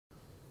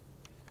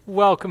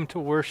Welcome to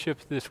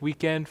worship this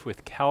weekend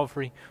with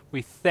Calvary.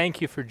 We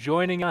thank you for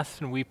joining us,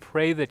 and we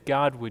pray that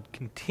God would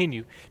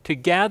continue to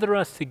gather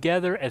us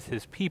together as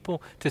his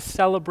people to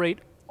celebrate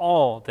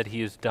all that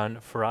he has done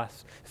for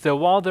us. So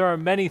while there are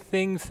many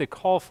things that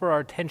call for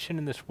our attention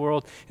in this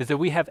world, is that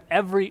we have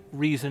every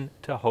reason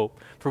to hope.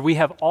 For we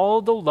have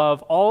all the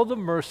love, all the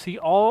mercy,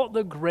 all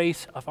the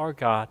grace of our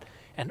God,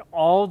 and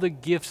all the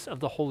gifts of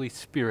the Holy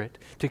Spirit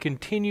to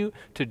continue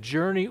to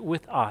journey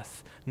with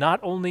us, not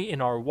only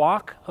in our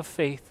walk of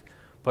faith,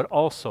 but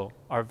also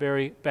our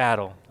very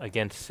battle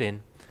against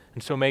sin.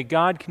 And so may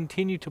God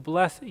continue to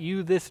bless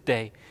you this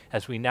day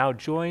as we now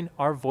join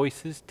our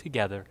voices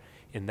together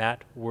in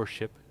that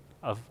worship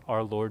of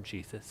our Lord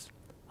Jesus.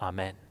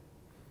 Amen.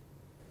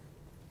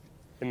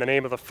 In the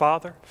name of the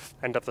Father,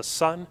 and of the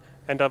Son,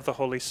 and of the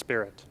Holy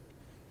Spirit.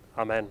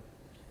 Amen.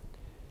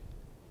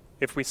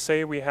 If we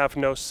say we have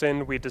no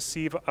sin, we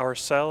deceive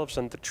ourselves,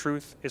 and the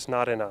truth is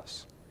not in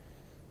us.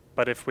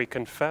 But if we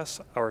confess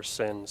our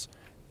sins,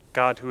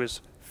 God, who is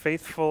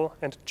faithful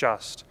and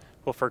just,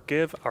 will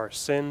forgive our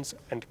sins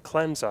and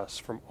cleanse us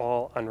from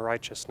all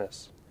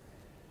unrighteousness.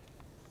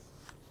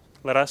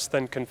 Let us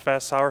then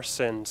confess our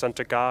sins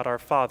unto God our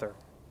Father.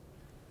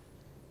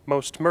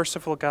 Most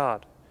merciful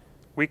God,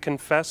 we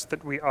confess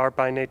that we are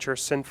by nature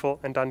sinful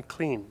and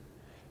unclean.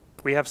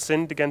 We have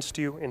sinned against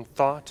you in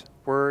thought,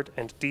 word,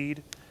 and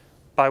deed,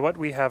 by what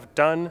we have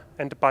done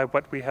and by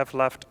what we have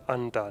left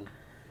undone.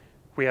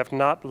 We have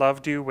not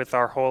loved you with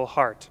our whole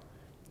heart.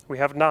 We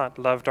have not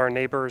loved our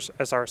neighbors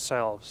as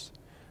ourselves.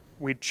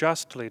 We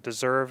justly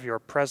deserve your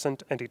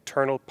present and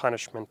eternal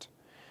punishment.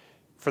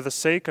 For the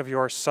sake of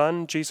your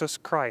Son, Jesus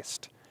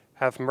Christ,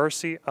 have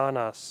mercy on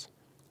us.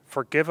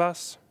 Forgive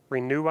us,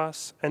 renew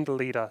us, and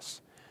lead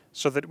us,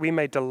 so that we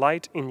may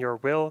delight in your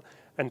will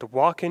and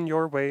walk in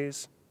your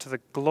ways to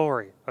the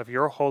glory of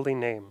your holy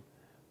name.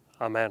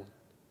 Amen.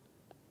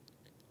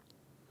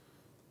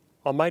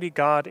 Almighty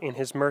God, in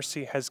his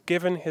mercy, has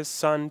given his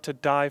Son to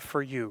die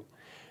for you,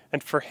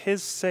 and for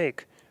his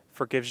sake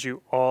forgives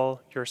you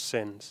all your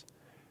sins.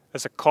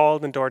 As a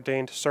called and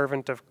ordained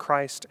servant of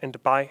Christ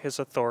and by his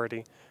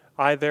authority,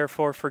 I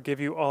therefore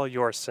forgive you all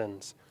your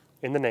sins,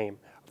 in the name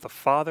of the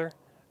Father,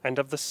 and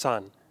of the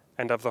Son,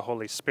 and of the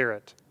Holy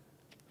Spirit.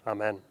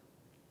 Amen.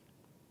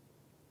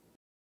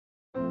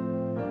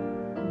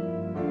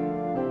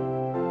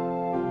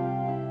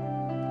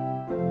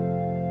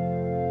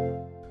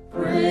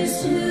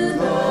 Praise to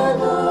the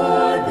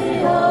Lord,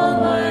 the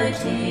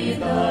Almighty,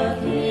 the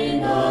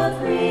King of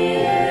creation.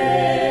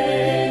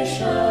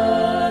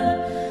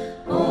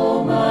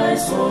 O my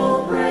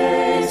soul,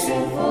 praise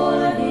him,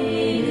 for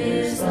he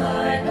is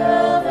thy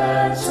help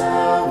and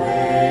salvation.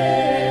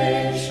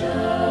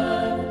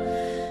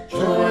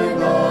 Join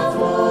the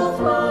full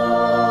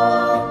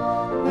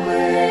throng,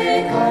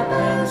 wake up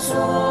and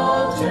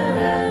psalter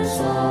and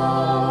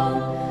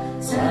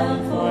song,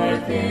 sound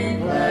forth in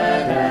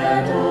glad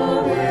adoration.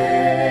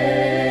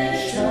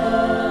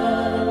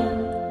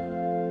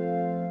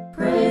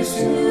 Praise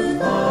to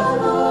the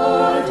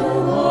Lord, who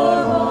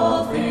o'er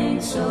all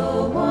things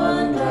so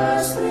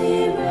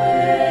wondrously reigneth,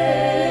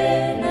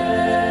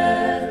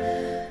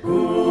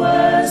 who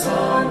as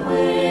on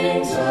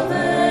wings of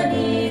an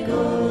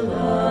eagle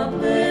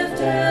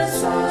uplifteth,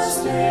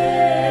 sustaineth.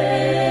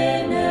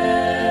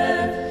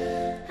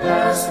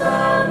 Hast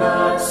thou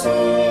not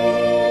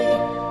seen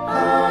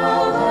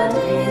how the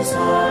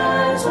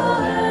desires will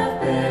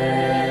have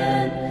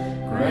been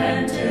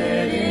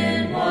granted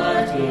in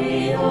what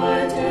he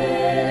ordaineth?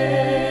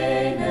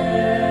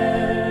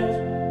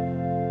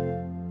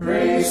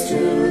 Praise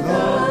to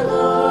the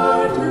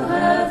Lord, who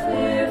hath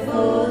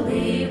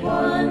fearfully,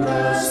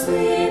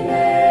 wondrously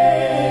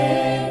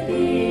made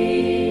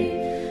thee.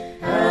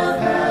 Health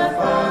hath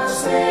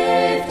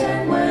vouchsafed,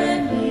 and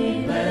when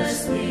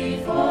heedlessly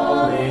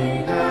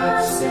falling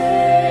hath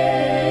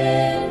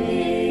saved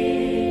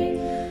thee.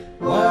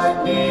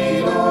 What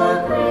need or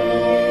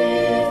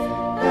grief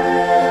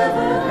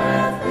ever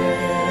hath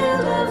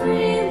failed of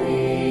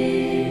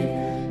relief,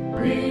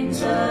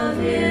 brings of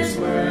his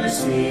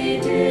mercy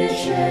did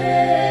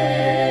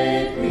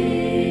shake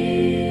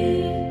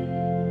thee.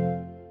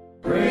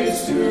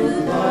 Praise to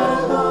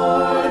the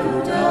Lord,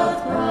 who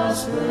doth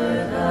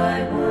prosper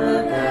thy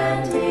work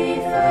and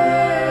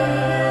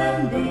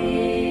defend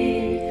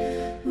thee,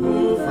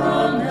 who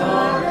from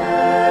the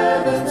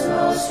heavens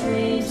the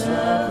streams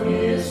of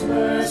his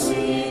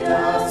mercy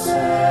doth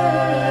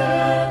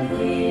send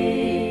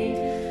thee.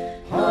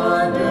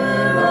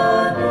 Ponder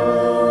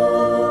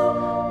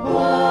anew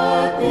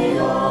what the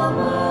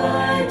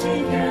Almighty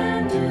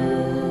can do.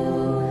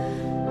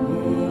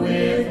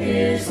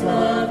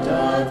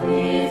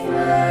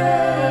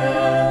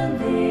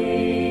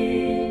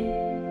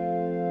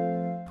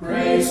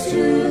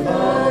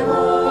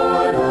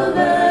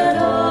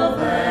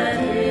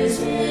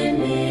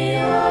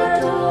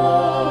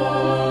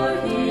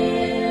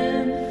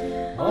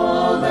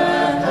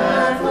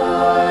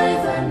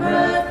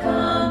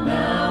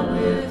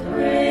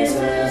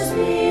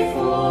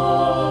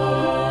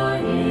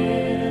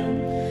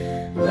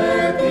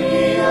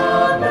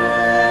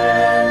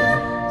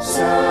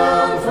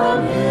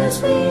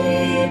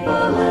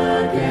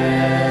 people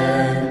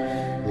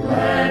again.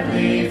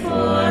 Gladly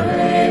for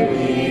him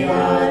we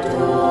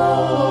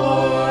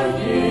adore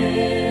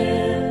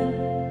him.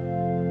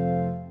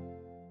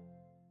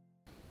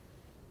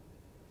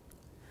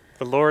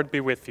 The Lord be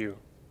with you,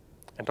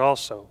 and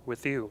also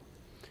with you.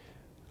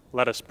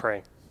 Let us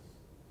pray.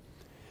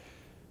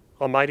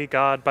 Almighty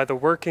God, by the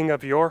working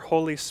of your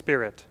Holy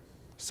Spirit,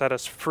 set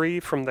us free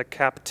from the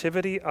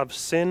captivity of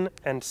sin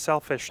and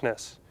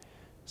selfishness,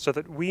 so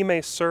that we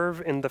may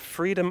serve in the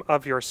freedom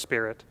of your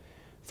Spirit,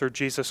 through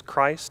Jesus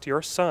Christ,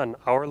 your Son,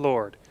 our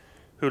Lord,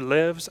 who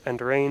lives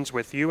and reigns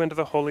with you and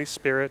the Holy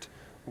Spirit,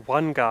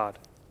 one God,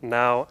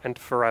 now and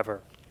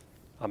forever.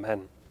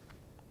 Amen.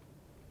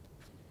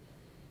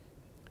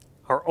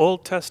 Our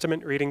Old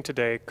Testament reading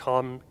today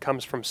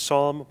comes from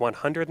Psalm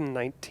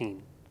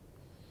 119.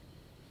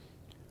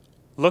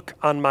 Look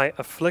on my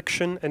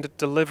affliction and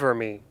deliver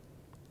me,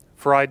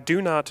 for I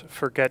do not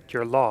forget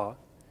your law.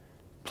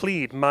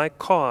 Plead my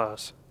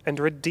cause and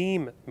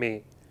redeem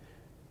me.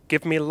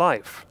 Give me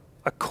life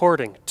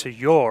according to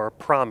your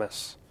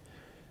promise.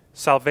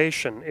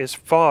 Salvation is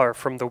far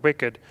from the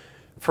wicked,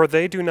 for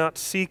they do not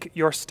seek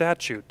your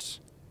statutes.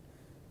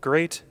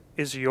 Great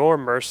is your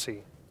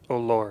mercy, O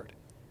Lord.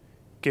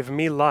 Give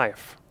me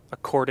life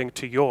according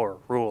to your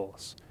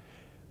rules.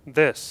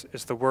 This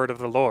is the word of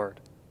the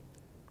Lord.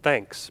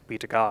 Thanks be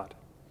to God.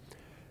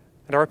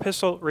 And our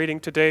epistle reading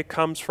today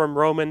comes from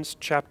Romans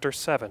chapter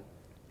 7.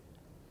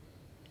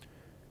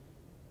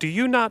 Do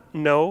you not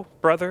know,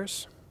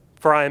 brothers,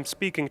 for I am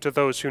speaking to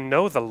those who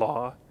know the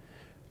law,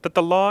 that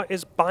the law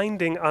is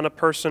binding on a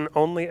person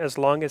only as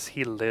long as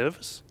he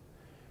lives?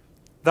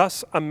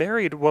 Thus, a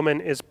married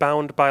woman is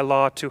bound by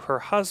law to her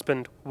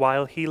husband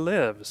while he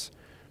lives.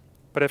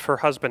 But if her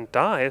husband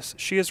dies,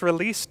 she is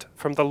released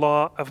from the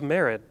law of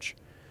marriage.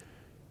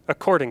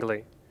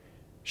 Accordingly,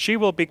 she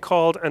will be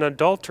called an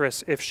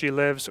adulteress if she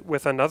lives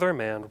with another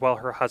man while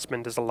her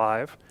husband is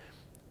alive.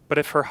 But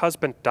if her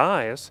husband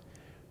dies,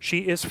 she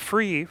is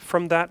free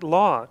from that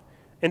law,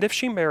 and if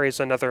she marries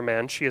another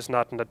man, she is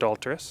not an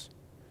adulteress.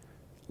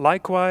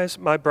 Likewise,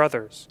 my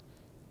brothers,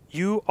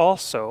 you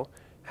also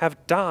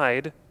have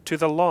died to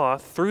the law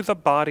through the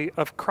body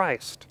of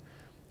Christ,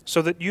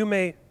 so that you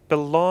may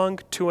belong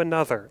to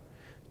another,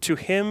 to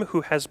him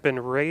who has been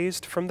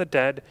raised from the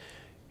dead,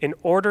 in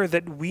order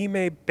that we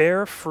may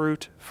bear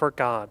fruit for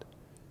God.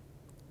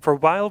 For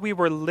while we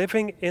were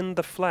living in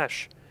the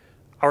flesh,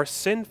 our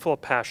sinful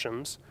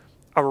passions,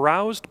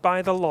 aroused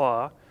by the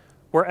law,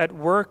 were at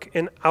work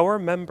in our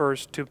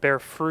members to bear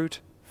fruit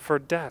for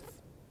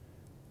death.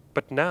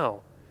 But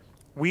now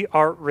we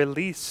are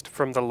released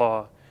from the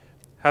law,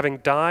 having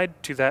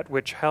died to that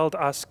which held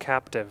us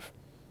captive,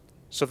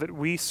 so that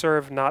we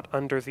serve not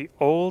under the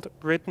old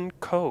written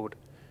code,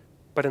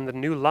 but in the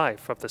new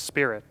life of the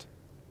Spirit.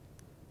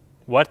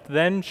 What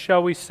then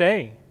shall we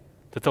say?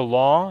 That the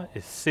law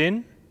is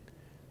sin?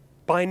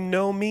 By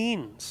no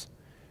means.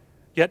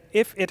 Yet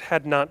if it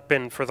had not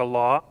been for the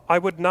law, I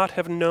would not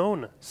have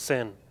known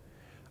sin.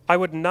 I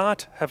would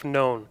not have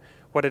known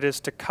what it is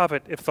to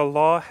covet if the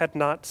law had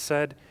not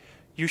said,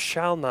 "You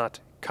shall not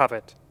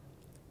covet."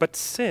 But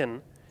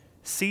sin,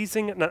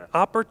 seizing an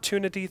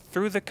opportunity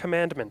through the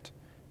commandment,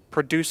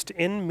 produced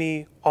in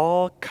me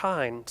all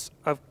kinds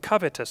of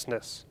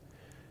covetousness.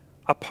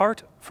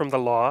 Apart from the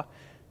law,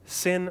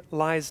 sin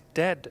lies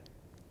dead.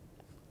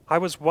 I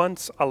was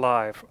once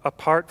alive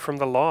apart from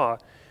the law,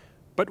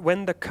 but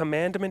when the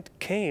commandment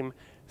came,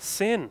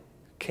 sin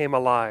came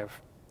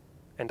alive,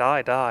 and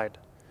I died.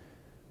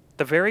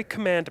 The very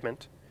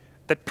commandment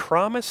that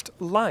promised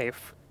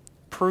life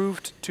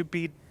proved to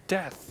be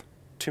death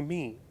to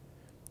me.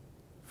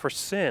 For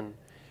sin,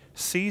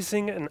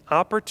 seizing an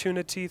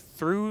opportunity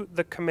through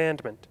the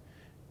commandment,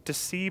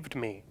 deceived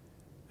me,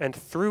 and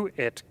through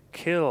it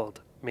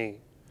killed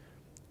me.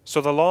 So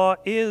the law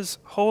is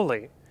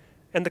holy,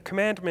 and the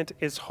commandment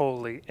is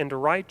holy and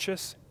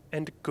righteous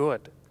and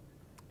good.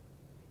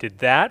 Did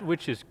that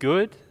which is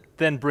good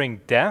then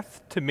bring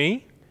death to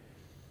me?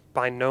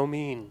 By no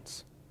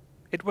means.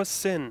 It was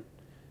sin,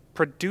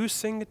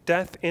 producing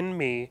death in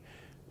me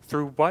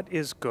through what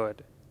is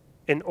good,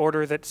 in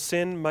order that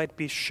sin might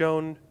be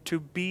shown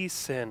to be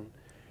sin,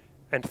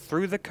 and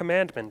through the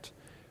commandment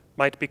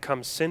might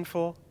become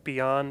sinful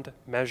beyond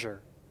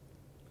measure.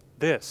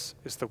 This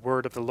is the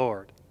word of the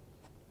Lord.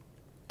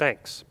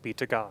 Thanks be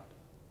to God.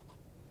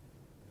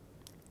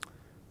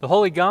 The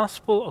Holy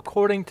Gospel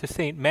according to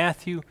St.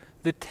 Matthew,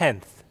 the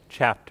 10th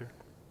chapter.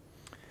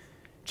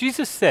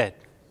 Jesus said,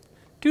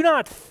 "Do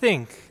not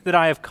think that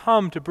I have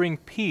come to bring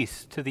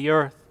peace to the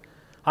earth.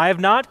 I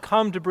have not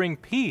come to bring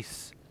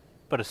peace,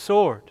 but a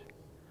sword.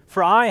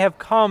 For I have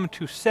come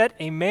to set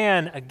a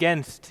man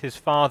against his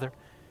father,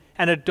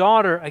 and a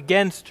daughter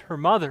against her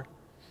mother,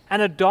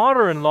 and a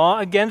daughter-in-law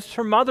against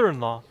her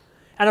mother-in-law,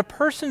 and a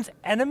person's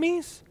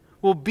enemies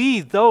will be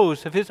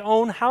those of his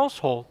own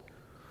household.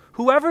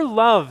 Whoever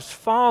loves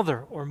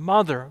father or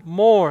mother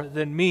more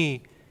than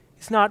me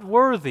is not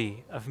worthy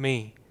of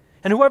me,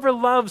 and whoever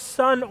loves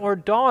son or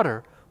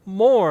daughter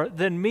more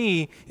than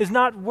me is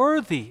not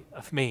worthy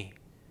of me.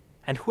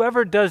 And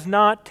whoever does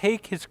not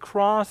take his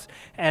cross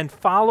and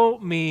follow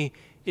me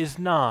is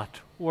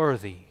not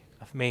worthy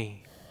of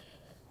me.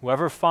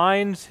 Whoever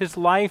finds his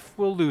life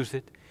will lose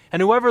it,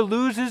 and whoever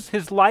loses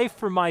his life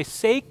for my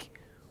sake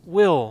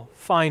will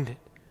find it.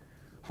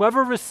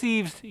 Whoever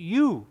receives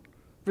you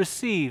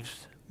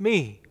receives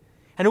me,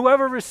 and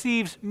whoever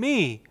receives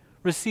me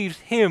receives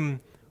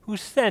him who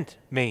sent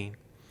me.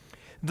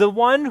 The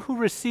one who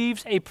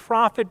receives a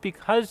prophet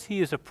because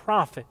he is a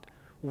prophet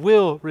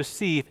will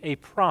receive a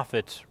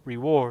prophet's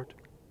reward.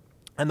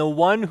 And the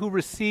one who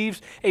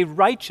receives a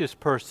righteous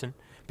person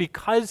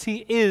because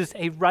he is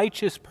a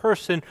righteous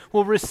person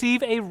will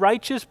receive a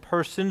righteous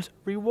person's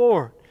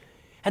reward.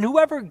 And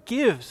whoever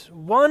gives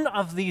one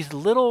of these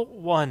little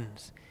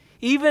ones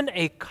even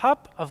a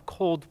cup of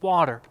cold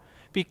water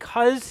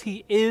because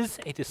he is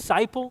a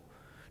disciple,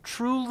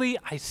 truly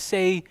I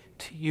say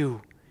to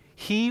you,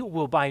 he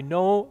will by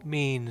no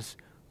means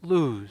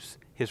lose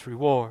his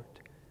reward.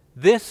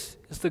 This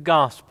is the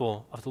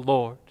gospel of the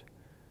Lord.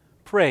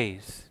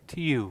 Praise to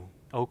you,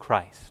 O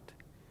Christ.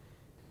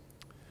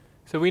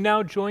 So we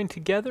now join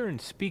together in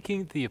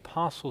speaking the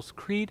Apostles'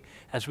 Creed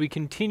as we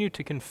continue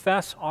to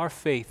confess our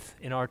faith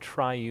in our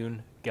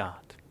triune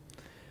God.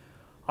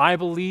 I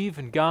believe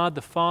in God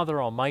the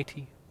Father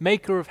Almighty,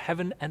 maker of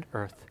heaven and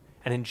earth,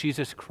 and in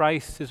Jesus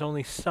Christ, his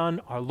only Son,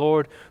 our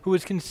Lord, who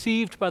was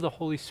conceived by the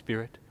Holy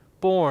Spirit,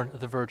 born of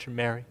the Virgin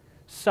Mary,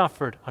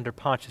 suffered under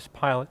Pontius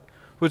Pilate,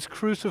 was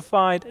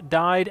crucified,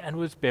 died, and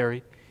was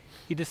buried.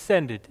 He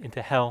descended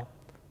into hell.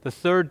 The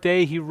third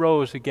day he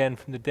rose again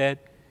from the dead.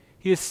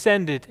 He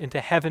ascended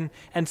into heaven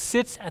and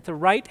sits at the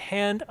right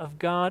hand of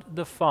God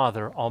the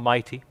Father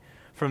Almighty.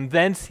 From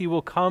thence he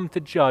will come to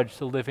judge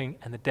the living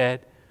and the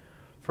dead.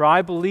 For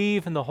I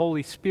believe in the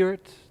Holy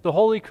Spirit, the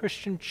holy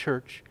Christian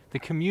church, the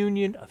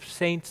communion of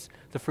saints,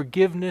 the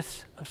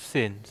forgiveness of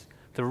sins,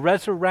 the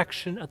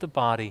resurrection of the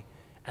body,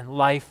 and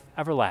life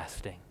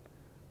everlasting.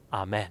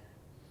 Amen.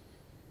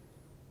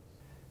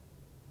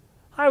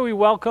 Hi, we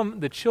welcome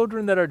the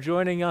children that are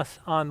joining us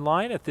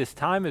online at this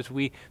time as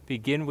we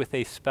begin with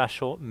a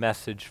special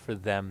message for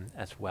them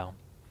as well.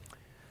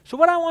 So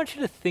what I want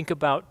you to think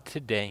about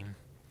today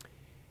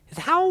is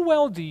how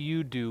well do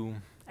you do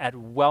at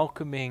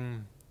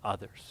welcoming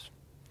others?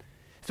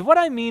 So what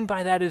I mean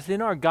by that is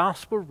in our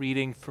gospel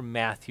reading from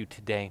Matthew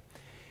today,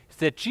 is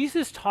that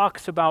Jesus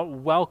talks about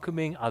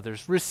welcoming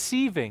others,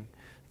 receiving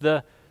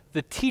the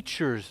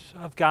teachers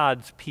of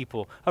God's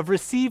people, of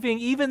receiving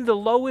even the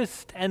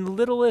lowest and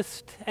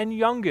littlest and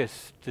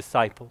youngest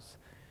disciples.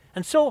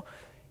 And so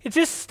it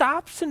just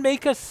stops and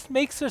makes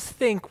us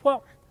think,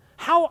 well,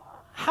 how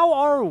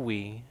are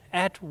we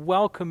at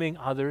welcoming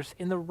others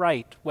in the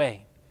right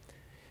way?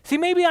 See,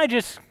 maybe I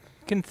just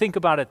can think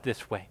about it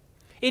this way.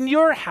 In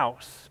your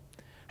house,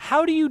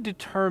 how do you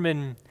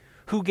determine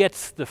who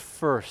gets the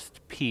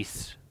first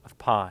piece of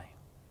pie?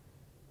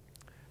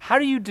 How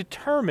do you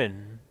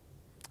determine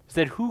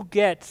that who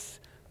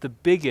gets the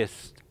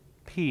biggest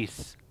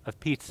piece of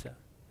pizza?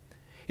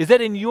 Is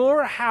that in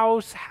your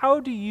house, how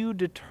do you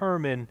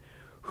determine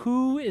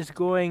who is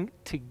going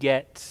to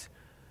get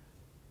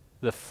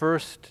the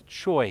first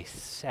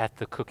choice at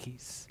the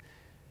cookies?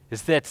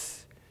 Is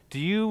that, do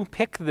you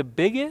pick the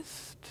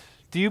biggest?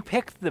 Do you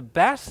pick the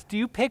best? Do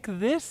you pick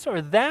this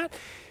or that?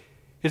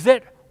 Is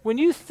that when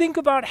you think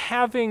about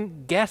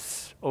having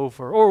guests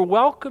over or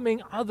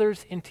welcoming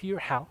others into your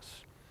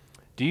house,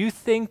 do you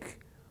think,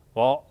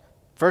 well,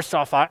 first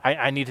off,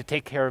 I need to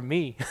take care of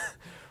me?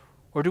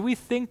 Or do we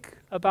think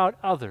about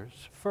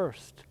others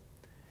first?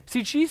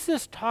 See,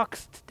 Jesus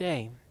talks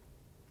today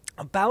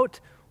about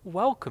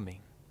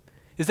welcoming,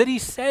 is that he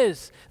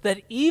says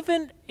that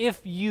even if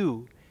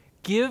you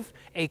give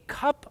a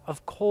cup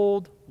of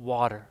cold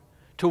water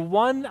to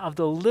one of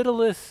the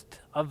littlest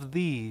of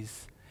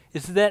these,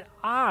 is that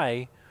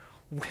I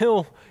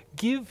will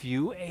give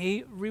you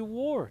a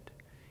reward.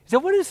 So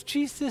what is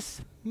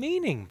Jesus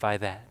meaning by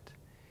that?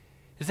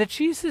 Is that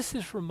Jesus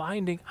is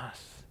reminding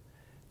us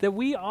that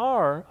we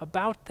are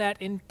about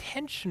that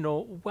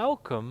intentional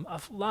welcome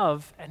of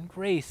love and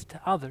grace to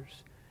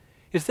others.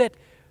 Is that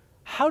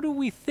how do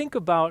we think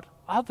about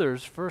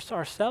others versus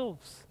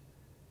ourselves?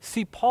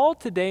 See, Paul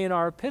today in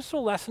our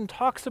epistle lesson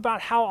talks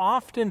about how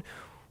often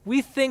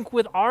we think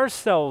with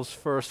ourselves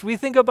first. We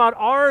think about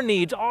our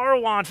needs, our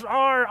wants,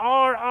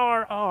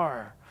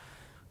 our.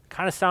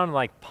 Kind of sound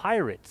like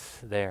pirates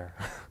there.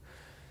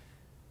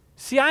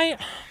 See, I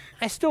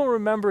still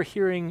remember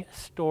hearing a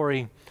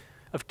story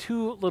of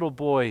two little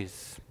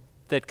boys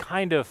that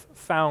kind of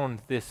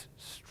found this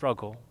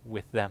struggle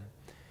with them.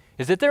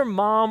 Is that their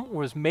mom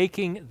was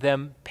making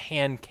them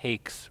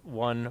pancakes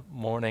one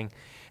morning,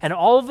 and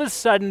all of a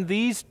sudden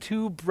these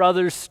two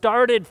brothers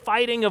started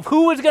fighting of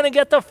who was going to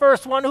get the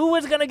first one, who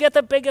was going to get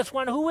the biggest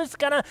one, who was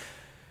going to...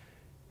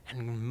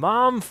 And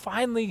mom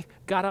finally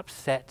got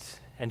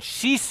upset, and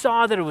she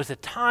saw that it was a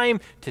time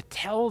to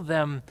tell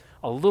them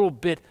a little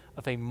bit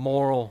of a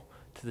moral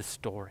to the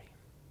story.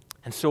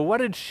 And so what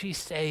did she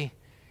say?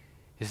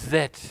 Is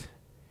that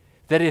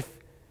if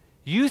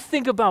you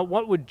think about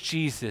what would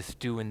Jesus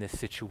do in this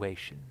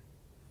situation,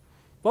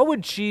 What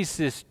would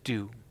Jesus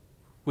do?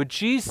 Would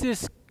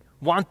Jesus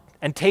want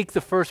and take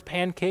the first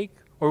pancake,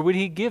 or would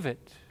he give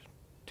it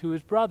to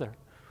his brother?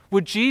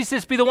 Would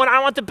Jesus be the one, I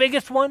want the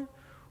biggest one?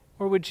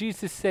 Or would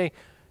Jesus say,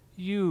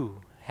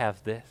 you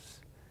have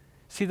this?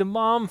 See, the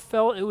mom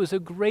felt it was a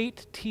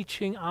great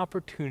teaching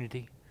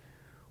opportunity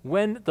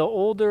when the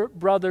older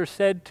brother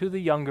said to the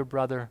younger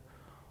brother,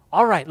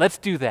 all right, let's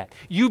do that.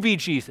 You be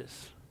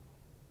Jesus.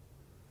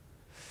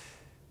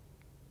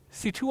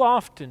 See, too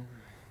often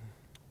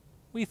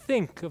we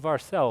think of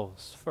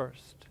ourselves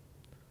first.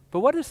 But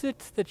what is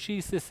it that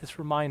Jesus is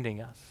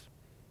reminding us?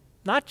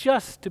 Not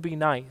just to be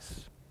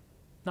nice,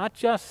 not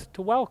just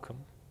to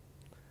welcome,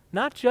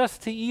 not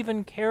just to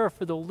even care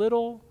for the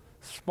little,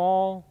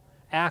 small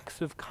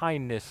acts of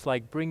kindness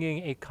like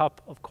bringing a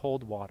cup of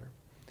cold water.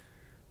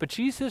 But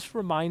Jesus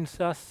reminds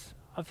us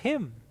of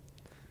him.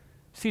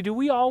 See, do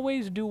we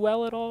always do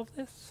well at all of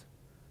this?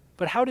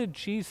 But how did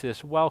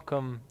Jesus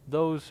welcome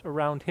those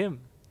around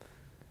him?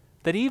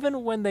 That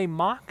even when they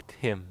mocked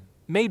him,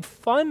 made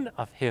fun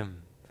of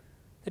him,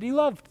 that he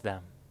loved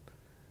them.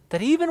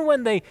 That even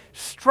when they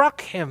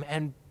struck him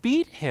and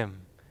beat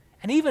him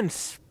and even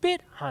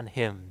spit on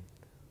him,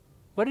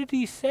 what did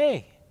he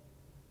say?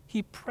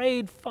 He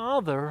prayed,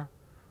 Father,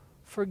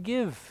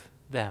 forgive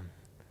them.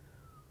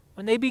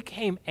 When they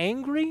became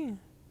angry,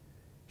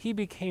 he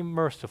became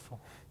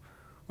merciful.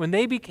 When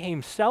they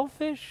became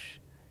selfish,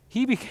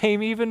 he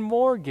became even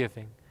more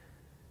giving.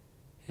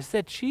 Is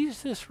that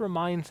Jesus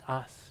reminds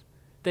us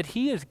that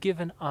he has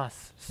given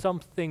us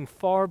something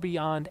far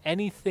beyond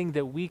anything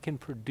that we can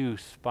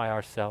produce by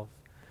ourselves.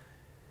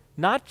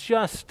 Not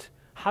just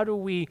how do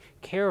we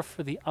care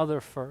for the other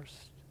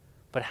first,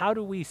 but how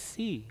do we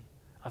see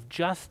of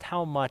just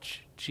how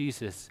much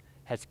Jesus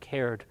has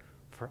cared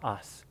for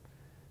us.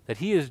 That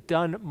he has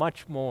done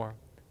much more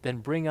than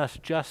bring us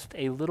just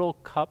a little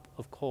cup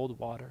of cold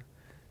water.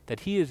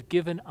 That he has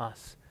given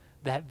us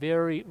that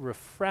very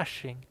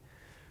refreshing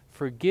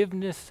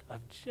forgiveness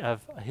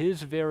of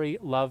his very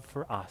love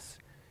for us,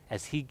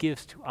 as he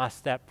gives to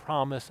us that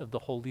promise of the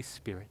Holy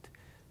Spirit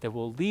that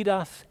will lead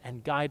us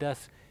and guide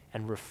us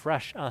and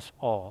refresh us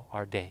all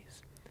our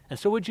days. And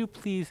so would you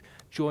please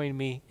join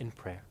me in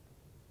prayer?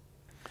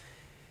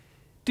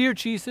 Dear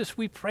Jesus,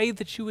 we pray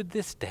that you would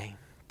this day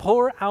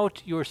pour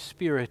out your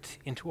Spirit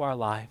into our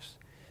lives,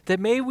 that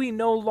may we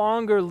no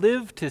longer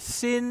live to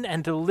sin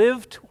and to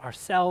live to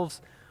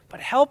ourselves, but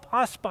help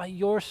us by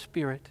your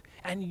Spirit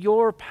and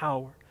your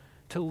power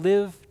to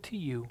live to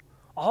you,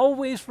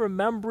 always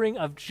remembering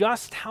of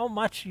just how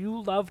much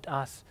you loved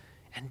us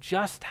and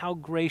just how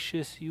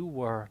gracious you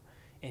were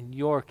in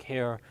your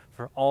care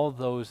for all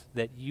those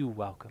that you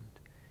welcomed.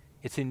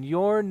 It's in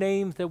your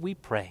name that we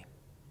pray.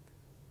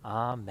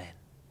 Amen.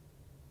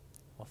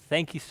 Well,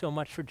 thank you so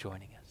much for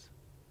joining us.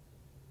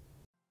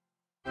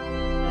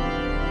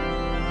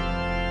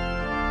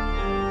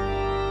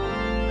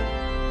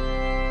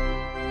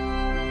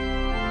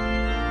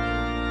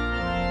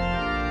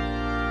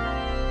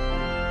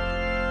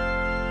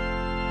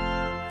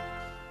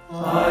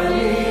 I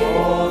leave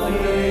all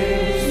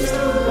things to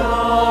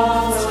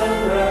God's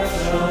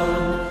direction.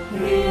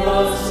 He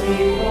loves me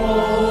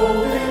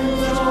both in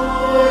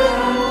joy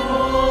and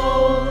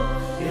woe.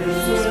 His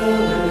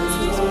will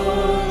is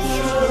good,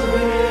 should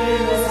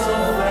bring us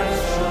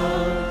affection.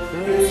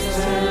 His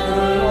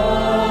tender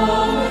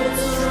love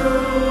is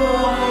true,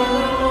 I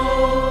know.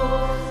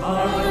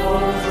 Our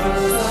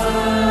fortress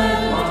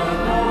and my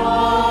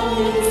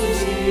longing is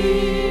He.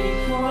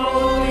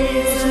 Oh,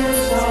 peace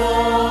is gone.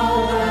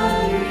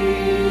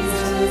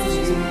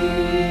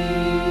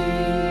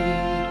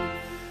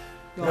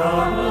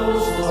 God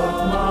knows what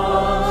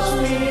must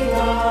be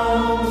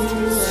done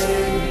to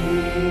save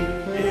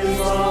me. His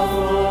love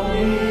for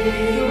me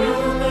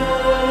will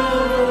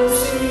never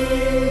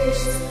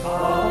cease.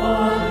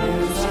 Upon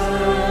His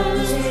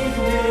hands He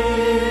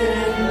did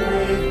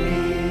engrave me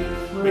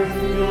with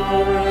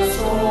glorious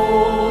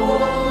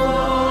gold of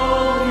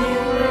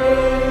longing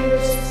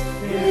grace.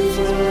 His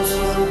words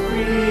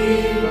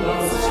supreme,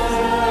 most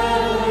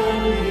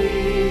heavenly.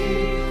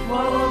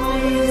 What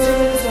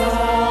pleases God?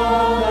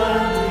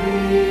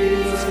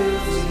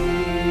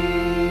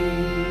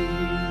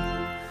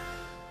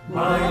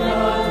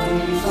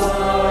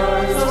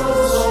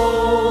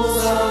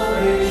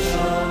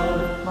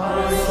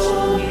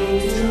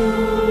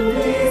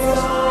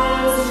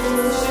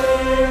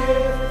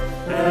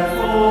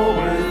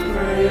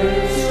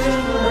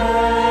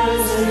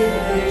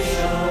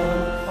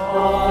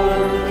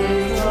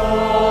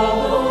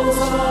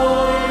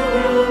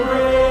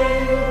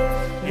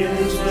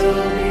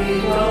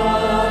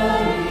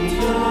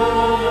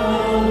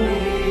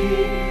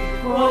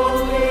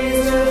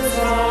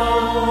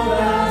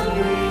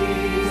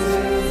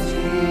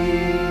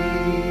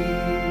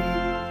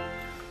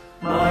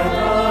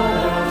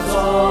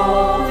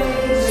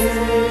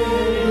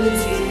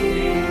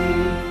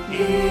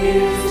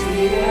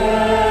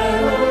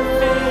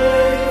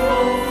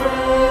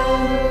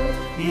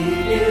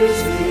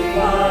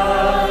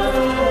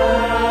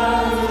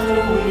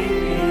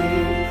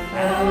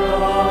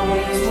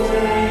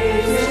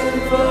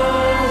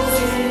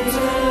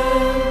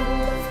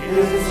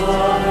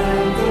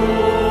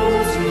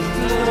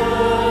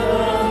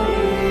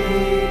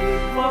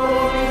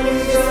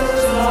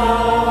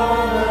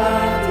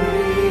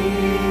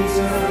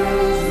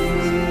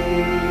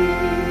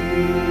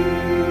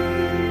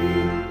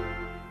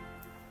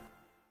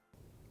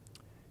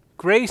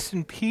 Grace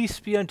and peace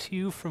be unto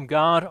you from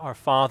God our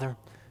Father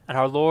and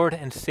our Lord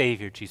and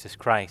Savior Jesus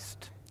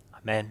Christ.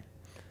 Amen.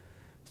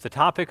 The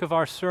topic of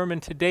our sermon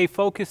today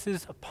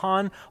focuses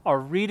upon our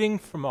reading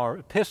from our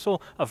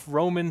epistle of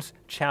Romans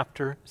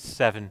chapter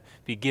 7,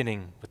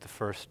 beginning with the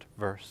first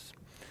verse.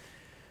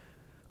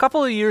 A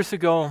couple of years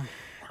ago,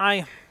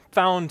 I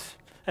found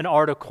an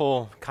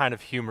article kind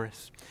of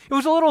humorous. It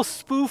was a little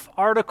spoof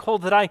article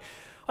that I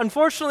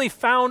unfortunately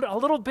found a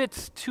little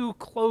bit too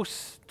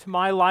close to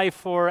my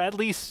life, or at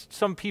least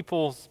some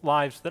people's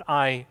lives that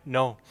I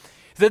know.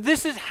 That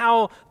this is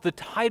how the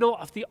title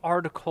of the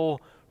article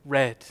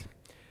read: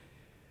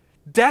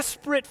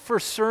 Desperate for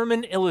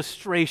sermon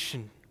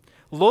illustration,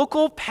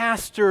 local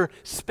pastor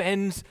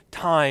spends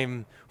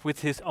time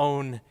with his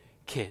own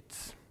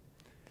kids.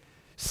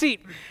 See,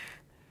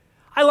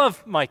 I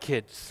love my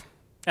kids,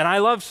 and I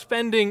love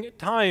spending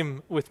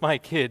time with my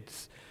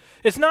kids.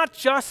 It's not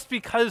just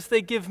because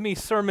they give me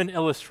sermon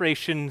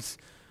illustrations,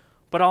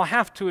 but I'll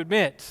have to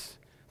admit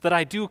that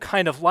I do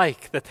kind of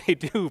like that they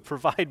do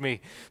provide me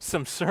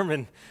some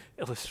sermon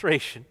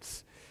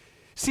illustrations.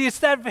 See, it's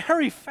that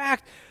very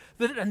fact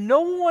that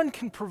no one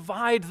can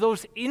provide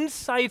those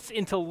insights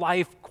into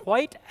life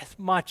quite as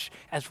much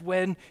as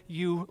when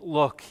you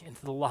look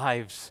into the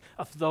lives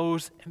of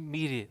those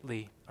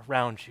immediately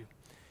around you.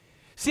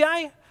 See,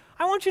 I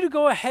want you to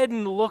go ahead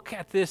and look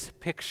at this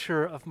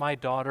picture of my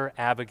daughter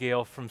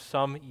Abigail from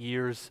some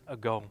years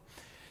ago.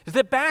 Is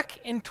that back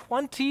in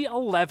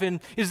 2011,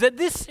 is that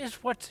this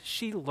is what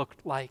she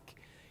looked like.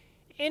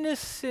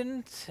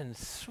 Innocent and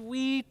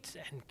sweet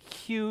and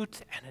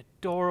cute and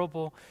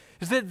adorable.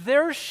 Is that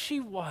there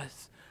she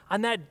was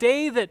on that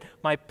day that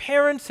my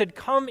parents had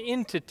come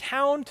into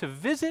town to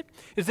visit.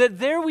 Is that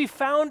there we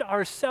found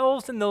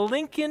ourselves in the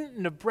Lincoln,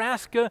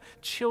 Nebraska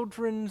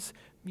Children's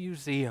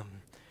Museum.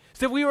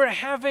 That we were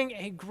having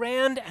a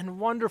grand and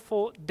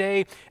wonderful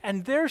day,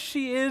 and there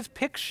she is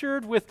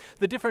pictured with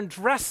the different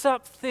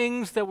dress-up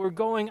things that were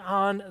going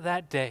on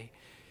that day.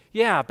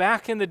 Yeah,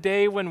 back in the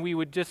day when we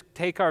would just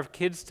take our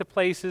kids to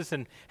places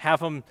and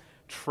have them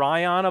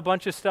try on a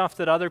bunch of stuff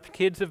that other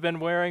kids have been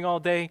wearing all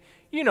day.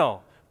 You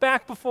know,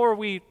 back before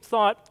we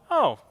thought,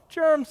 oh,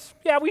 germs,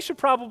 yeah, we should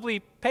probably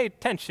pay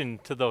attention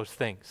to those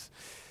things.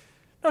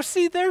 Now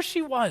see, there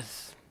she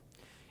was,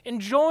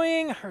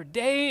 enjoying her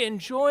day,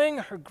 enjoying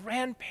her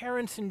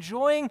grandparents,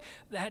 enjoying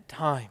that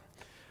time.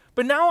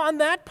 But now on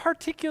that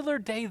particular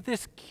day,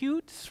 this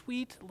cute,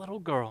 sweet little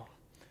girl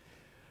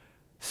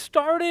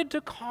started to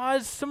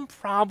cause some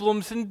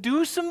problems and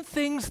do some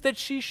things that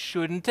she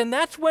shouldn't, and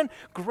that's when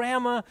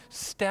Grandma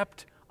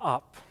stepped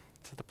up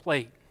to the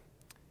plate.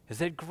 Is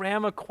that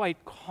Grandma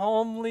quite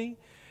calmly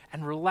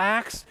and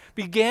relaxed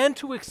began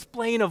to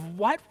explain of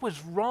what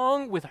was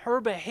wrong with her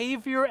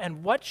behavior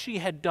and what she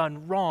had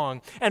done wrong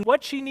and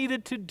what she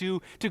needed to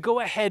do to go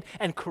ahead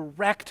and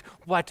correct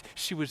what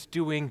she was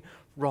doing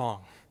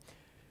wrong.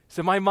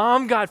 So my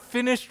mom got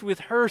finished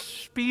with her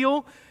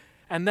spiel,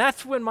 and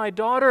that's when my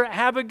daughter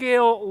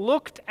Abigail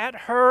looked at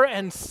her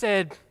and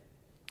said,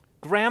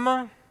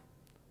 "Grandma,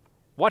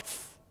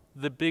 what's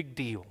the big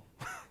deal?"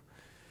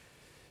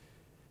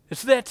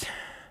 It's that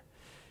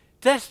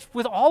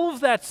with all of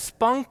that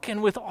spunk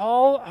and with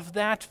all of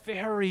that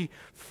very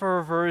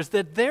fervor, is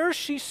that there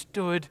she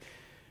stood,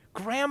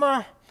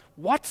 "Grandma,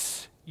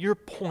 what's your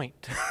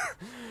point?"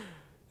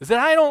 Is that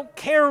I don't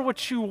care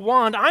what you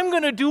want. I'm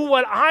going to do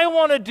what I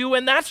want to do,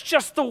 and that's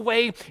just the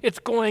way it's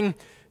going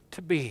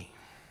to be.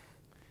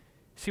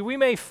 See, we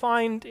may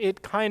find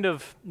it kind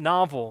of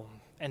novel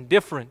and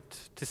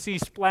different to see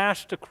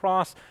splashed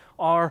across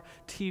our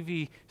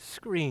TV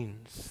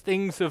screens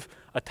things of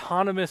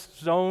autonomous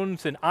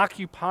zones and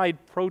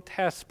occupied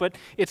protests, but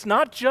it's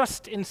not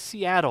just in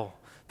Seattle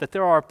that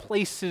there are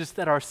places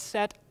that are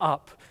set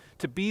up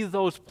to be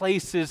those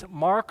places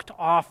marked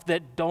off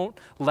that don't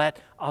let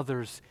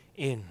others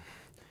in.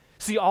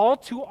 See, all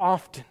too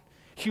often,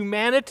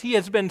 humanity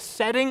has been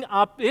setting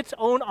up its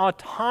own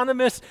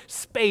autonomous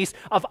space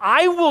of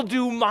I will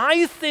do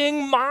my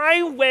thing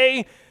my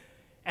way,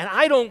 and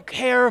I don't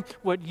care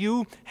what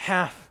you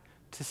have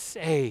to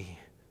say,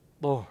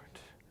 Lord.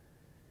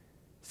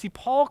 See,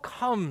 Paul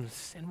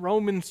comes in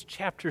Romans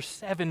chapter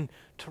 7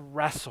 to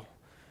wrestle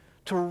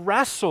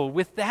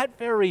with that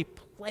very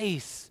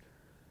place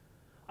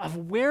of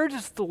where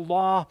does the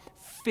law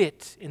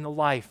fit in the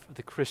life of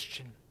the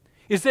Christian?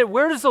 Is that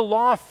where does the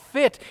law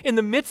fit in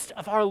the midst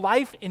of our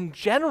life in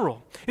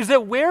general? Is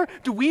that where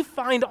do we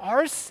find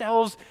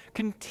ourselves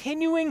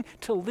continuing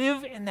to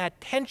live in that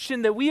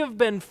tension that we have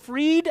been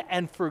freed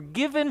and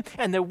forgiven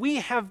and that we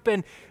have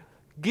been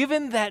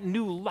given that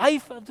new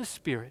life of the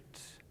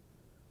Spirit,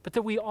 but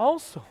that we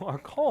also are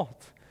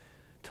called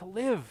to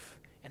live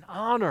in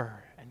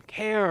honor and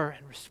care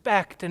and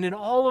respect and in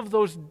all of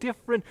those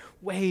different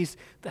ways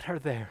that are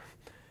there?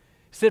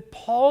 Is that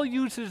Paul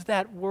uses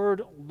that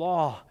word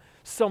law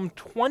some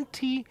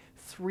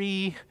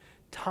 23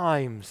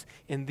 times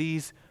in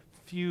these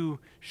few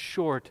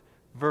short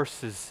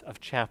verses of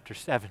chapter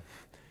 7.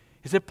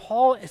 Is that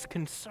Paul is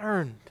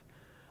concerned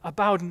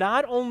about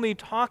not only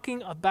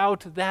talking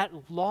about that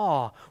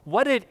law,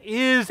 what it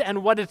is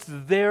and what it's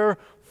there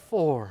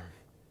for,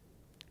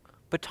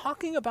 but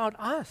talking about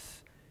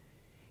us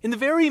in the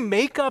very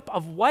makeup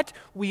of what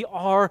we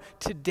are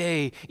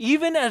today,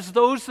 even as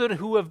those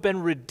who have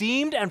been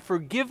redeemed and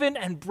forgiven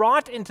and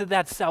brought into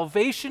that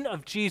salvation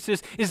of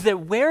Jesus, is that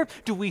where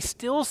do we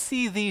still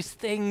see these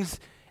things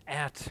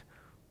at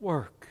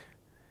work?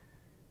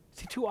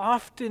 See, too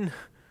often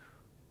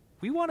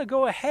we want to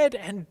go ahead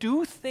and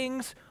do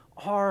things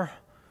our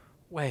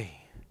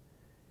way.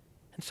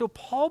 And so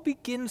Paul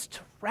begins to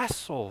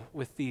wrestle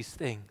with these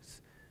things.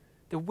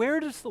 That where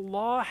does the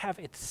law have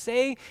its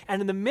say?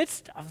 And in the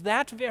midst of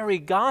that very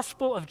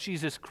gospel of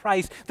Jesus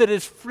Christ that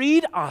has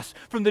freed us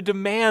from the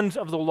demands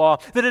of the law,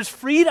 that has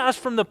freed us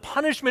from the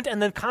punishment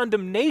and the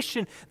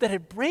condemnation that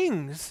it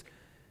brings,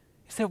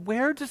 is that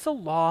where does the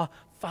law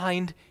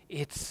find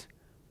its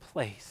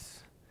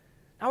place?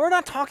 Now, we're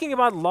not talking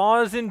about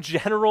laws in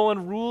general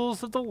and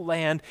rules of the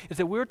land. Is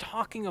that we're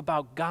talking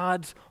about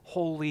God's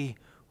holy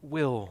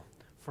will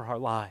for our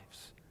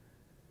lives.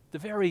 The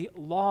very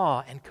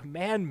law and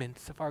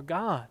commandments of our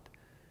God.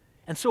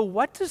 And so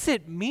what does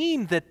it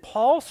mean that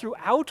Paul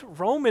throughout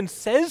Romans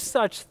says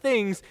such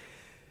things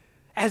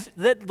as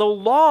that the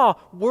law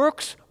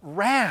works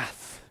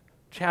wrath,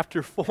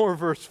 chapter 4,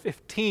 verse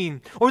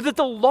 15, or that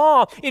the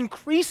law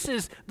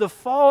increases the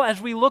fall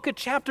as we look at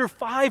chapter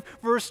 5,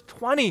 verse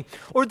 20,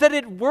 or that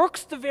it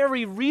works the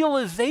very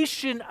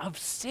realization of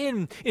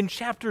sin in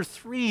chapter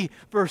 3,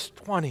 verse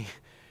 20?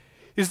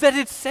 Is that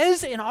it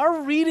says in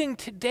our reading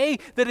today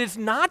that it's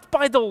not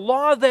by the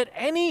law that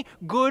any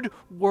good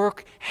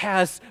work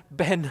has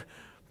been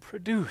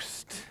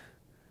produced.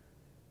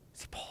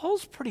 See,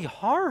 Paul's pretty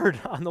hard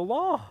on the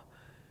law.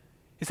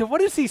 He said,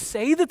 what does he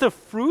say? That the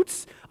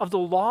fruits of the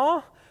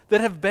law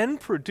that have been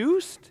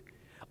produced?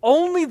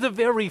 Only the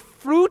very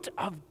fruit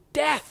of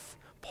death,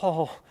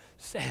 Paul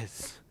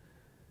says.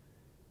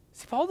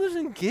 See, Paul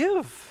doesn't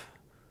give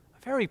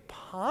a very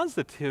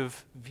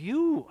positive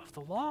view of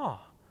the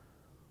law.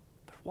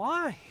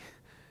 Why?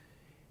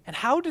 And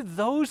how did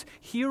those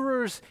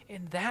hearers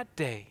in that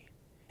day,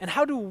 and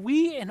how do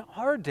we in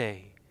our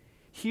day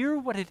hear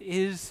what it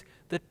is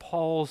that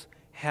Paul's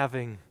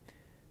having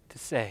to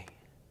say?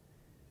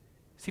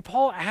 See,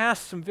 Paul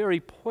asks some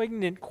very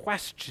poignant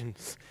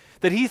questions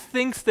that he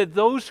thinks that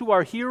those who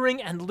are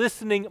hearing and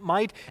listening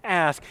might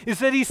ask. Is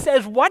that he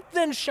says, what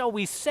then shall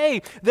we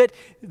say? That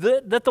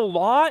the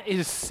law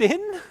is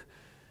sin?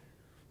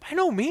 By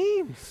no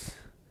means.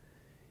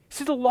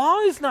 See, the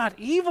law is not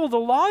evil. The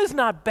law is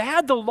not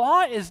bad. The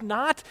law is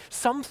not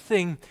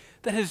something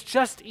that is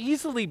just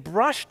easily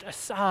brushed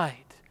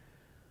aside.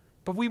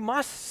 But we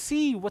must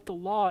see what the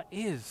law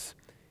is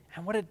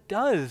and what it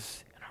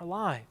does in our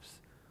lives.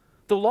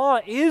 The law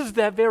is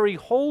that very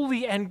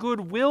holy and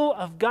good will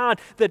of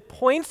God that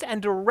points and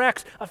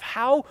directs of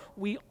how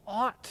we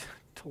ought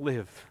to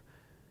live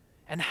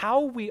and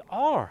how we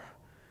are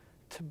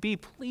to be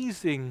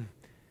pleasing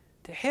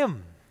to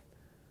Him.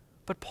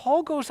 But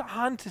Paul goes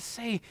on to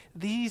say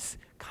these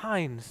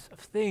kinds of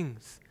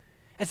things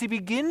as he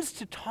begins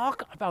to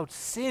talk about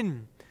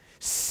sin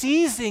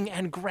seizing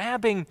and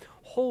grabbing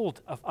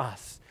hold of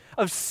us,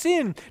 of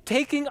sin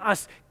taking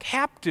us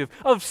captive,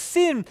 of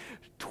sin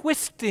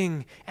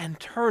twisting and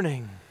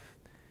turning.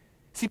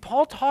 See,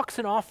 Paul talks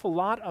an awful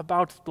lot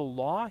about the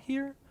law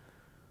here,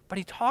 but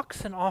he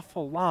talks an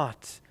awful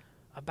lot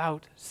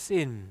about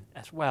sin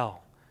as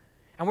well.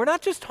 And we're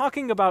not just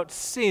talking about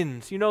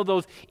sins,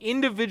 those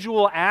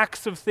individual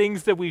acts of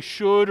things that we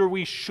should or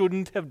we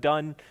shouldn't have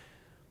done,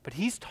 but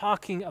he's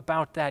talking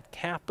about that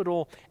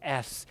capital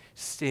S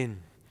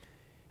sin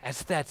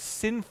as that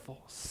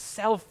sinful,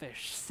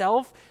 selfish,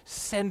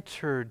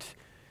 self-centered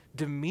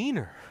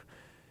demeanor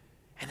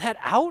and that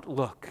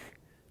outlook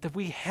that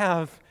we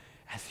have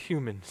as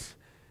humans.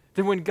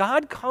 That when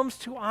God comes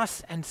to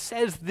us and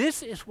says,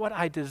 this is what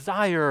I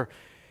desire,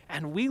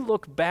 and we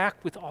look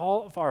back with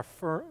all of our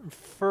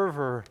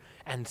fervor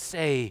and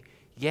say,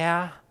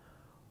 yeah,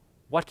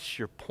 what's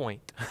your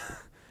point?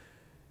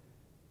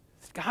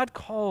 God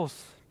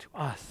calls to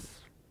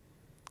us.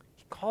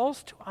 He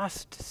calls to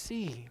us to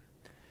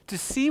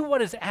see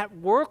what is at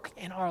work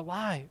in our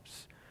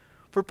lives.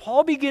 For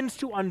Paul begins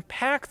to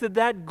unpack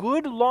that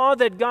good law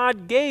that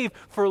God gave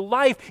for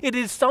life, it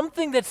is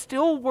something that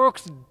still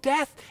works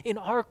death in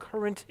our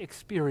current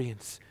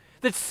experience.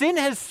 That sin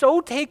has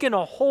so taken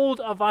a hold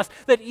of us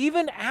that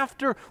even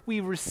after we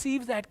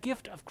receive that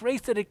gift of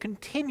grace, that it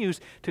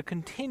continues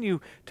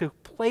to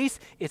place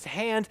its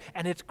hand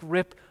and its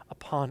grip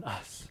upon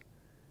us.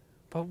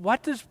 But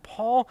what does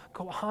Paul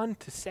go on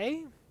to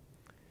say?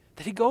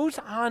 That he goes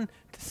on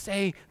to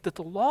say that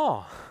the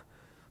law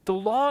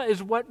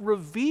is what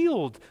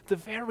revealed the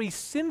very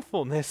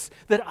sinfulness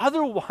that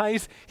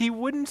otherwise he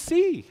wouldn't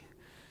see.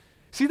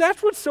 See,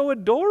 that's what's so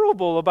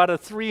adorable about a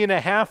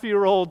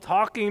 3.5-year-old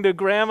talking to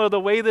grandma the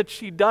way that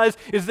she does,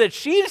 is that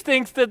she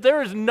thinks that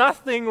there is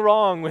nothing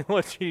wrong with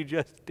what she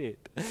just did.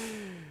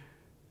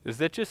 Is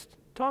that just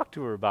talk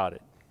to her about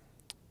it.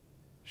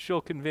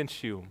 She'll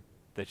convince you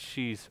that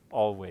she's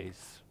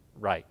always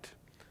right.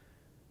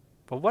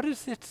 But what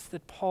is it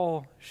that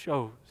Paul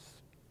shows?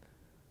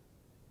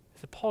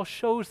 Is that Paul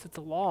shows that the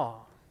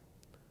law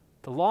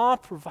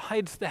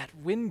provides that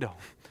window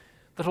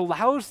that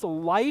allows the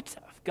light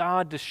of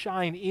God to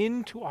shine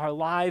into our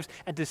lives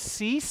and to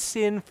see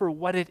sin for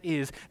what it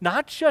is,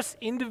 not just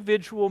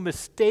individual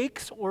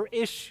mistakes or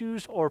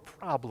issues or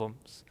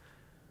problems,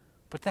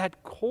 but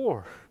that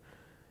core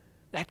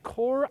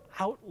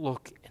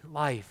outlook in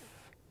life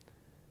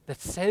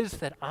that says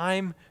that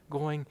I'm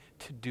going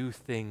to do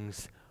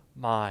things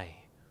my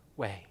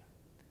way.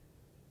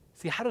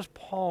 See, how does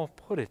Paul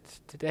put it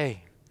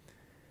today?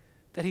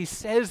 That he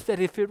says that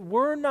if it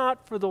were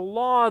not for the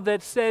law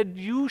that said,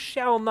 you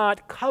shall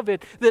not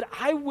covet, that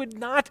I would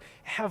not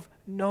have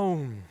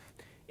known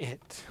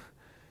it.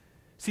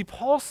 See,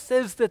 Paul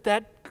says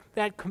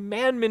that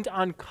commandment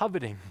on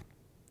coveting,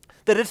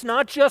 that it's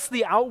not just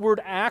the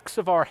outward acts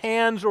of our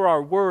hands or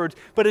our words,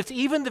 but it's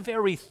even the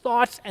very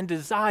thoughts and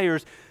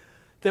desires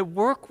that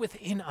work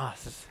within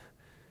us,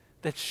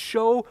 that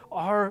show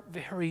our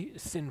very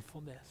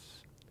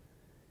sinfulness.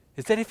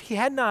 Is that if he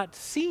had not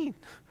seen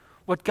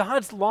what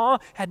God's law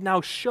had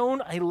now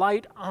shown a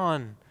light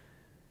on,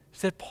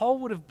 is that Paul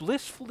would have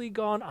blissfully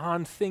gone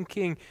on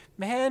thinking,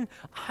 man,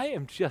 I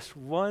am just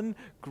one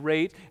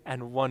great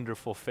and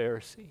wonderful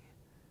Pharisee.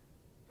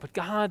 But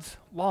God's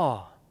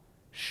law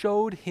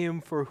showed him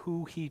for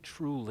who he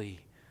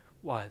truly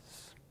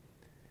was.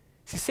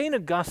 See, St.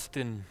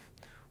 Augustine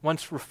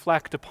once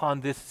reflected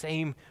upon this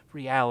same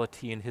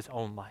reality in his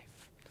own life.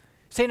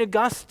 St.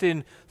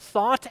 Augustine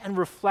thought and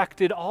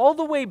reflected all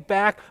the way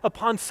back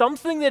upon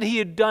something that he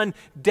had done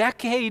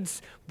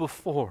decades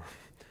before.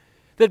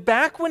 That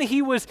back when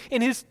he was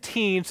in his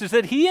teens, is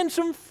that he and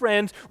some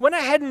friends went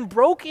ahead and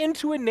broke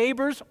into a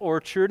neighbor's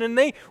orchard, and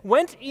they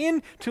went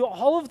into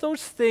all of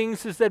those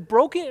things, is that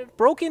broke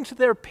into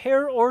their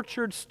pear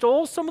orchard,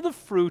 stole some of the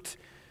fruit,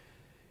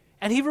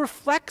 and he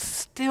reflects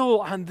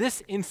still on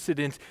this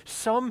incident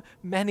some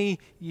many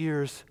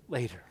years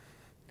later.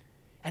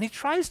 And he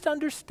tries to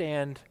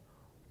understand,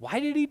 why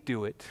did he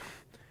do it?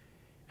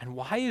 And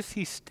why is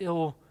he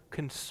still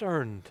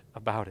concerned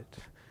about it?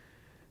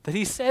 That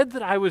he said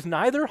that I was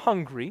neither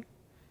hungry,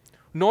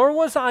 nor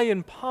was I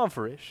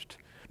impoverished,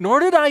 nor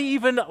did I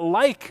even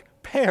like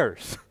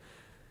pears.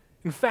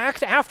 In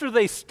fact, after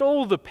they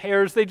stole the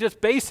pears, they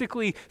just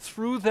basically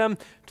threw them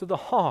to the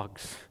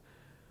hogs.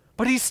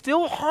 But he's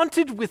still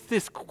haunted with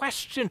this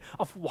question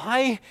of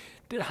why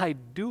did I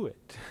do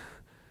it?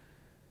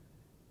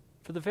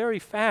 For the very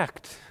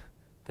fact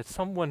that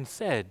someone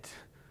said,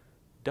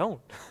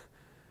 don't.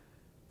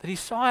 That he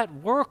saw at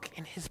work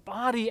in his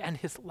body and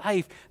his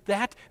life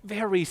that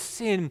very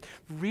sin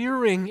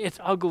rearing its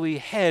ugly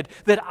head,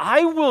 that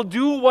I will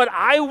do what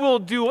I will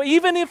do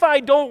even if I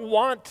don't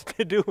want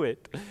to do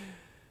it.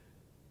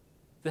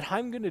 That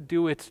I'm going to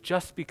do it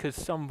just because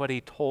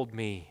somebody told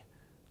me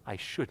I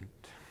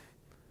shouldn't.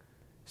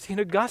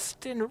 St.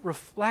 Augustine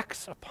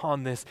reflects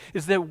upon this,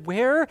 is that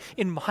where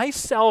in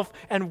myself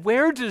and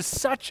where does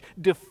such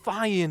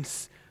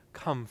defiance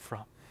come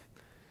from?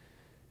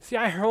 See,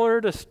 I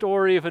heard a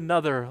story of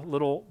another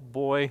little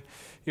boy,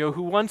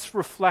 who once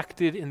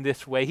reflected in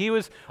this way. He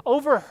was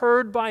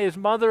overheard by his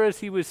mother as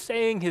he was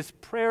saying his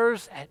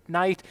prayers at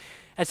night,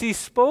 as he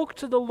spoke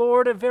to the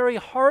Lord a very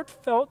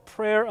heartfelt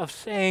prayer of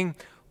saying,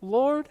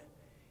 Lord,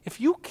 if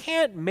you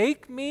can't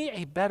make me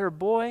a better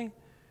boy,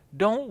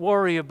 don't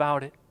worry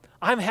about it.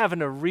 I'm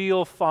having a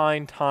real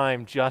fine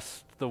time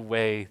just the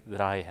way that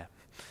I am.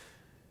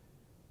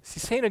 See,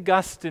 St.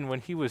 Augustine,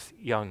 when he was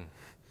young,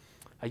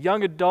 a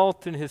young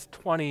adult in his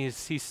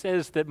 20s, he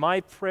says that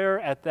my prayer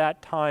at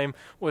that time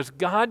was,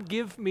 God,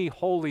 give me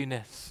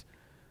holiness,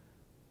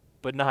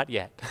 but not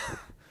yet.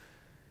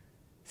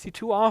 See,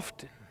 too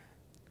often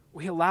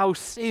we allow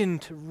sin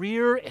to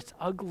rear its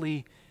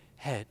ugly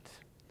head.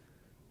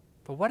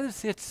 But what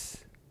is it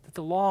that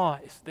the law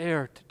is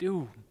there to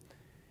do?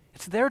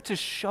 It's there to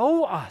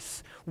show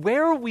us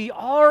where we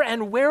are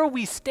and where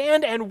we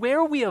stand and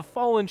where we have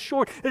fallen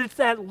short. And it's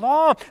that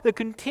law that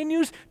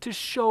continues to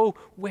show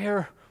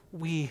where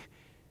we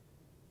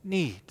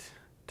need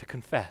to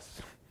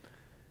confess.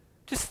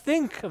 Just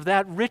think of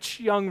that rich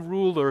young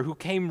ruler who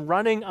came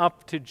running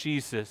up to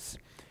Jesus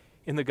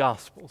in the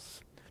Gospels.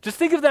 Just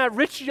think of that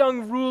rich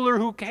young ruler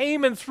who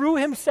came and threw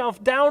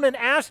himself down and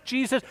asked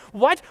Jesus,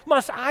 what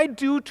must I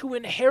do to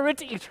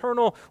inherit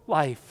eternal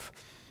life?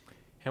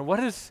 And what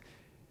does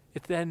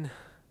it then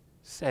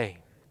say?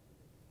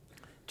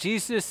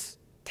 Jesus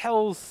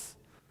tells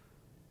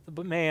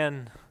the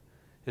man,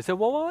 he said,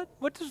 well,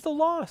 what does the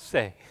law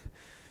say?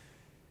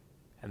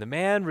 And the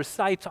man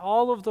recites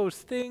all of those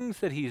things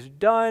that he's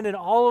done and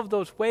all of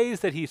those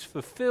ways that he's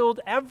fulfilled,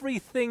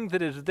 everything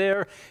that is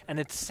there. And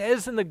it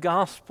says in the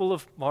Gospel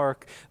of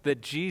Mark that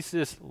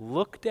Jesus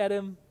looked at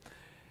him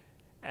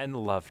and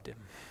loved him.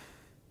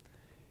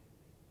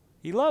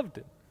 He loved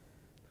him.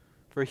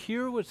 For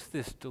here was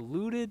this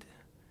deluded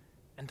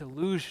and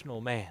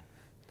delusional man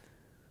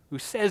who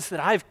says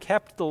that I've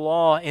kept the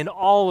law in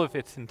all of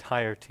its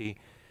entirety.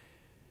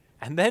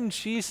 And then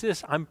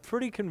Jesus, I'm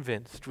pretty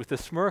convinced, with a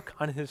smirk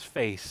on his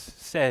face,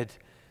 said,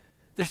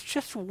 There's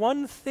just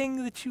one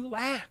thing that you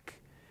lack.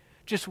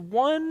 Just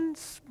one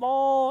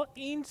small,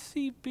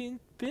 eensy,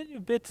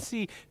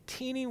 bitsy,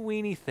 teeny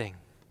weeny thing.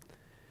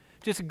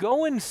 Just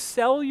go and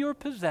sell your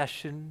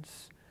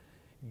possessions,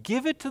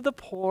 give it to the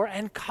poor,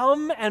 and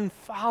come and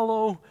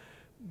follow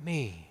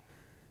me.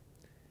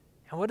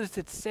 And what does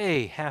it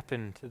say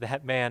happened to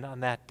that man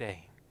on that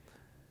day?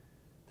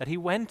 That he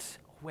went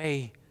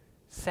away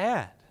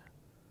sad.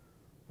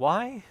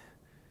 Why?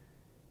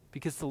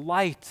 Because the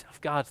light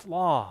of God's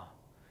law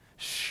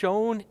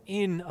shone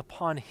in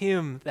upon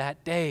him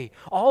that day.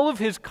 All of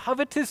his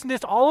covetousness,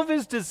 all of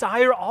his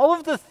desire, all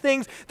of the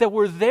things that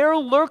were there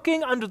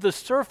lurking under the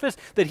surface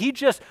that he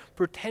just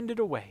pretended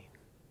away.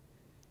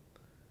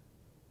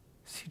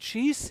 See,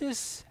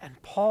 Jesus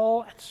and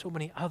Paul and so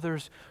many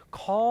others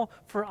call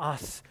for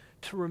us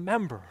to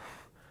remember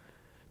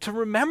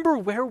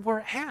where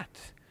we're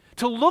at.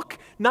 To look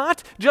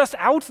not just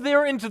out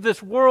there into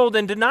this world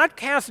and to not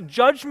cast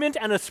judgment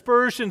and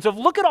aspersions of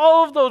look at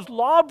all of those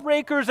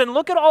lawbreakers and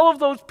look at all of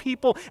those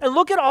people and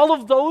look at all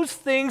of those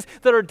things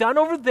that are done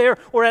over there,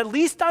 or at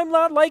least I'm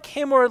not like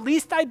him, or at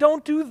least I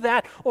don't do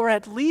that, or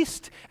at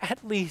least.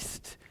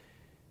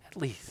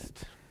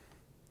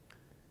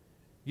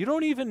 You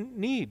don't even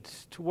need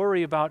to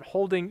worry about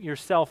holding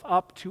yourself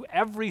up to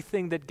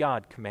everything that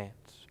God commands.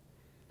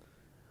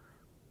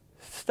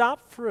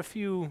 Stop for a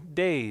few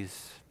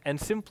days and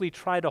simply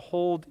try to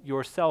hold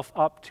yourself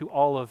up to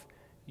all of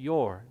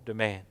your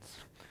demands.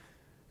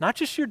 Not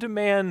just your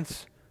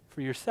demands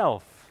for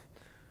yourself,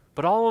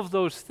 but all of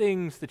those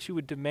things that you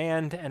would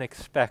demand and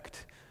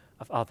expect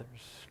of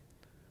others.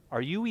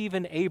 Are you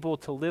even able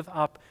to live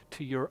up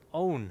to your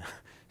own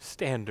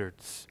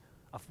standards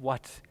of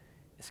what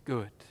is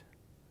good?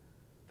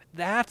 But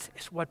that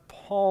is what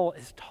Paul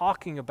is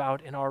talking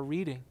about in our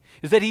reading,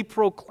 is that he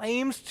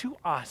proclaims to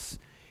us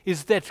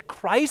is that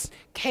Christ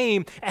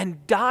came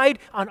and died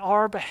on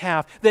our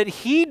behalf, that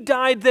he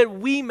died that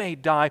we may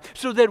die,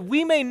 so that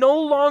we may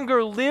no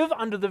longer live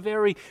under the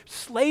very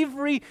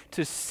slavery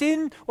to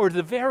sin or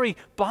the very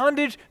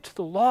bondage to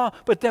the law,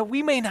 but that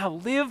we may now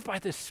live by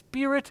the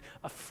Spirit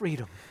of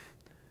freedom.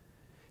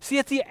 See,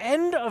 at the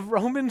end of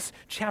Romans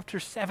chapter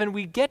 7,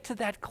 we get to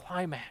that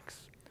climax.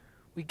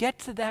 We get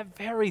to that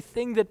very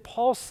thing that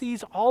Paul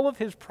sees all of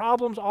his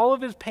problems, all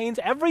of his pains,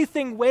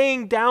 everything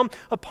weighing down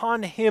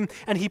upon him,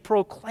 and he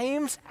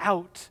proclaims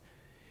out,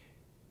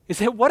 is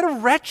that what a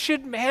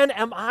wretched man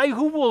am I,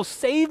 who will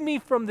save me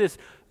from this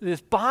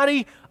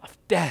body of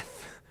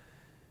death?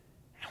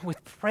 And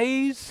with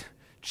praise,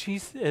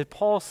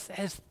 Paul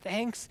says,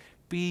 thanks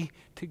be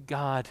to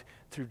God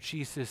through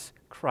Jesus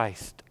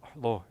Christ our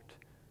Lord.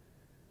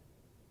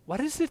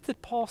 What is it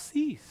that Paul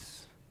sees?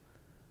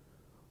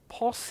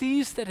 Paul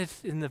sees that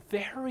it's in the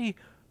very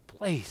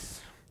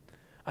place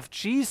of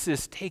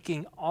Jesus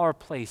taking our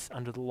place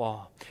under the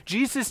law,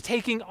 Jesus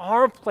taking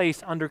our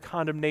place under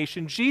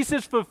condemnation,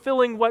 Jesus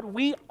fulfilling what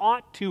we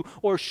ought to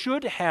or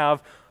should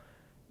have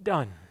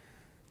done.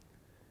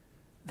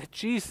 That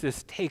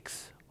Jesus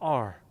takes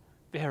our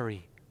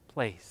very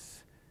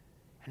place.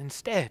 And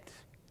instead,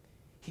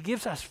 he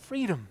gives us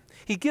freedom.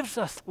 He gives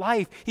us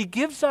life. He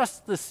gives us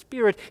the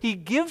Spirit. He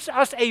gives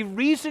us a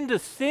reason to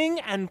sing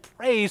and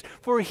praise,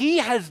 for he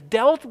has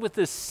dealt with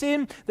the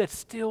sin that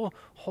still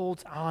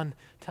holds on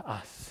to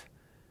us,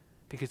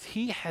 because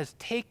he has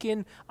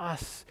taken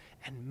us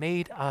and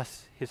made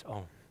us his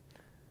own.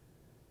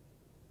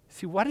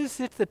 See, what is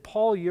it that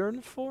Paul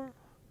yearns for?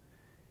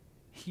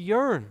 He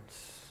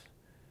yearns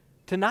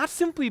to not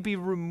simply be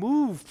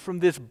removed from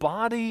this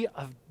body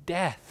of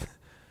death,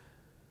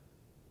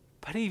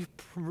 but he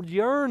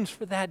yearns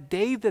for that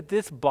day that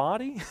this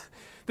body,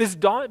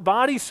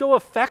 body so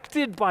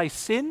affected by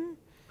sin,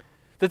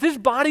 that this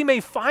body may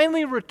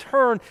finally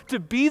return to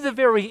be the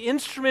very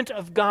instrument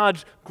of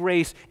God's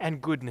grace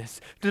and goodness,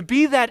 to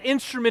be that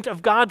instrument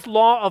of God's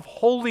law of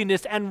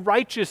holiness and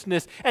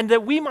righteousness, and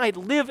that we might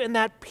live in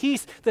that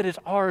peace that is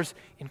ours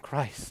in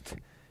Christ.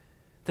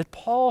 That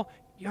Paul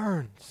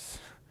yearns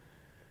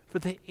for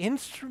the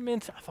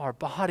instrument of our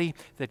body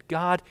that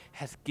God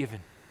has given,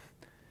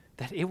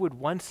 that it would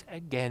once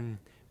again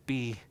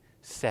be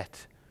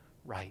set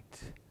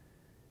right.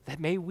 That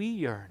may we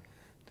yearn.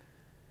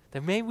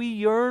 That may we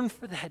yearn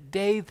for that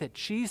day that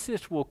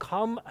Jesus will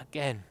come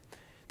again,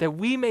 that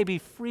we may be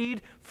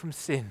freed from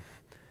sin.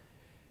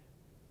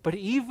 But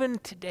even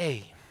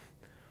today,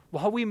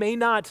 while we may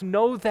not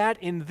know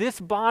that in this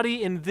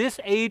body, in this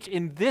age,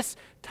 in this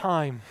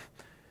time,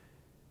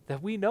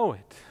 that we know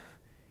it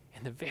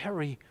in the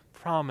very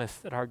promise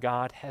that our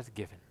God has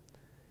given.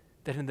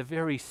 That in the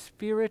very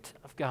Spirit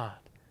of God,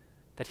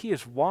 that he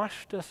has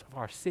washed us of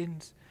our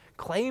sins,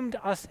 claimed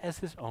us as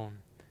his own,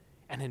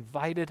 and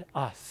invited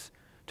us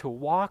to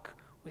walk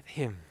with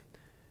him,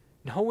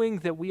 knowing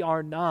that we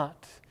are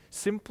not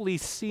simply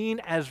seen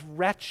as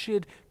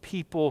wretched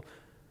people,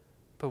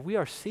 but we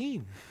are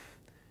seen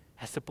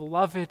as the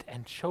beloved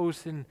and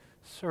chosen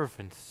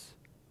servants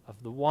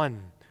of the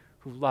one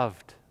who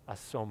loved us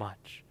so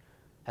much.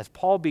 As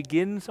Paul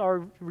begins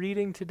our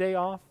reading today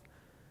off,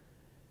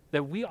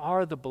 that we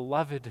are the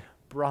beloved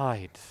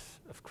bride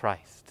of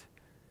Christ,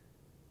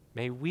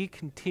 May we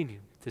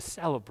continue to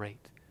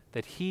celebrate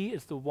that he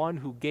is the one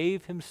who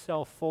gave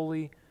himself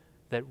fully,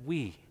 that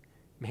we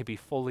may be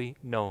fully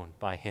known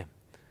by him.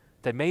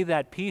 That may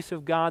that peace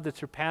of God that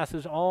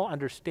surpasses all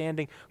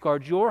understanding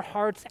guard your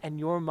hearts and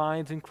your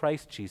minds in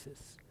Christ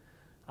Jesus.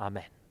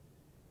 Amen.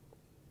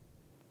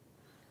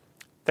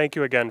 Thank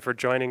you again for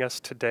joining us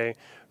today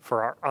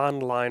for our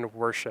online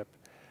worship.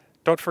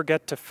 Don't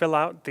forget to fill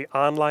out the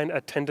online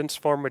attendance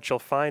form, which you'll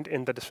find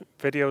in the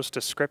video's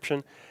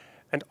description.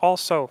 And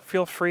also,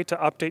 feel free to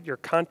update your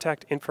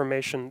contact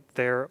information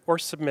there or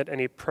submit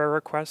any prayer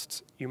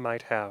requests you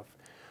might have.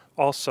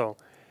 Also,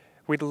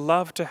 we'd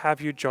love to have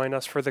you join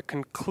us for the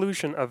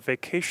conclusion of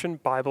Vacation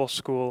Bible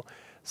School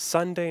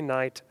Sunday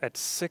night at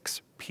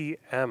 6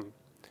 p.m.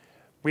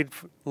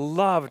 We've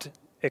loved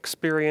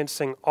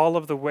experiencing all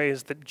of the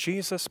ways that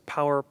Jesus'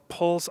 power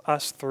pulls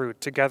us through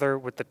together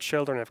with the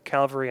children of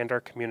Calvary and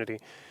our community.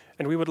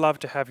 And we would love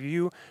to have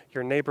you,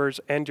 your neighbors,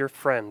 and your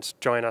friends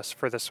join us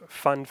for this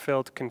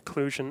fun-filled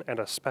conclusion and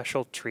a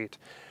special treat.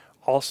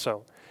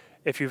 Also,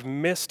 if you've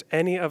missed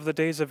any of the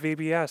days of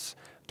VBS,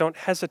 don't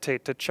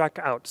hesitate to check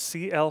out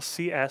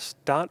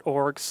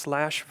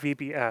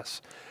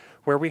clcs.org/VBS,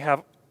 where we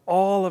have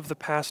all of the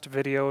past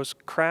videos,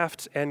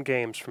 crafts, and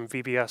games from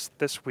VBS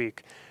this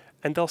week,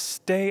 and they'll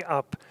stay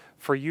up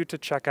for you to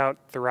check out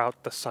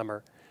throughout the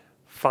summer.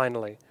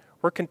 Finally,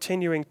 we're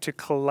continuing to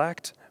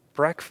collect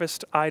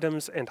breakfast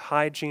items and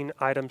hygiene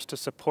items to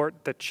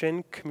support the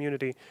Chin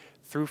community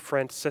through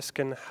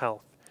Franciscan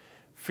Health.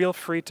 Feel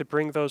free to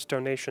bring those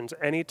donations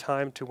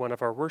anytime to one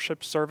of our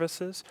worship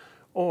services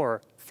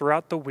or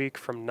throughout the week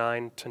from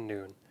 9 to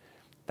noon.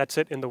 That's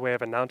it in the way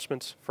of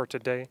announcements for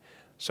today.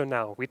 So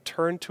now we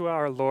turn to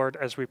our Lord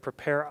as we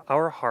prepare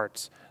our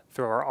hearts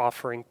through our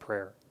offering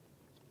prayer.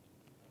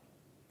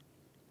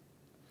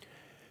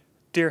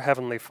 Dear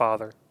Heavenly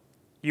Father,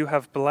 you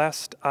have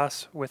blessed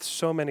us with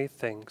so many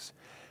things.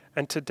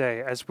 And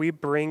today, as we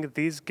bring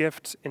these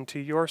gifts into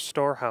your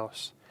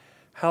storehouse,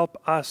 help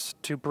us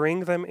to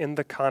bring them in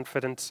the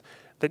confidence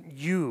that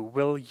you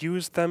will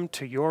use them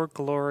to your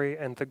glory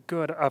and the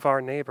good of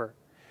our neighbor.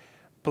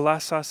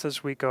 Bless us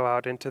as we go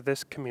out into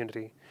this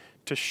community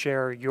to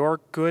share your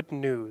good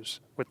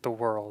news with the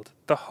world,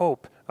 the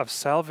hope of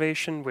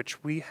salvation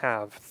which we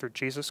have through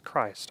Jesus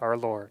Christ our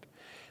Lord.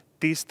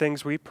 These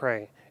things we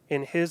pray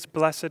in his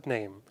blessed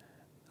name.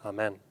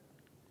 Amen.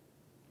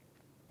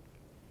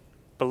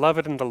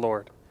 Beloved in the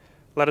Lord,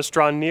 let us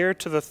draw near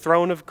to the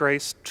throne of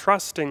grace,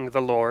 trusting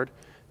the Lord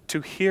to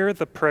hear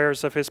the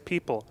prayers of his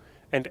people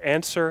and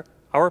answer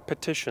our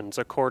petitions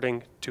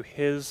according to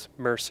his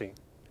mercy.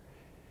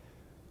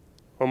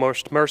 O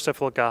most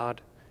merciful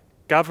God,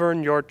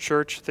 govern your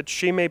church that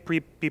she may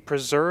be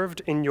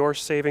preserved in your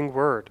saving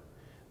word.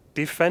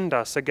 Defend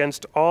us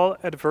against all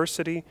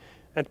adversity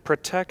and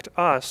protect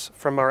us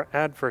from our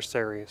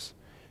adversaries,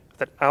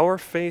 that our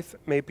faith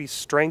may be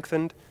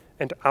strengthened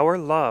and our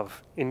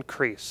love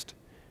increased.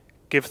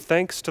 Give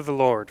thanks to the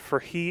Lord, for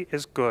he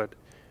is good,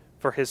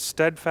 for his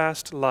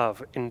steadfast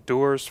love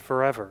endures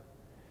forever.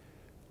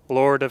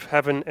 Lord of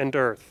heaven and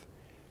earth,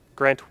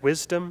 grant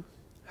wisdom,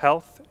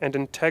 health, and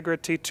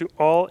integrity to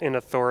all in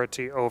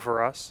authority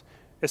over us,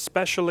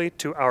 especially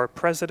to our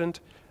president,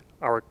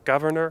 our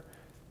governor,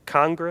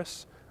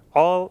 Congress,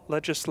 all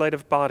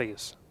legislative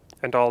bodies,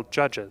 and all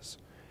judges.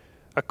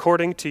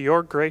 According to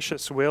your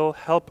gracious will,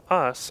 help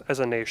us as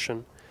a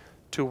nation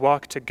to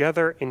walk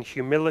together in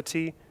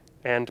humility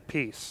and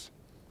peace.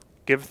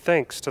 Give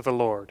thanks to the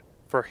Lord,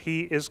 for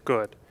he is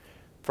good,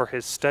 for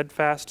his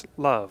steadfast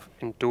love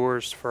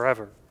endures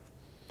forever.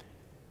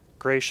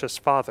 Gracious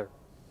Father,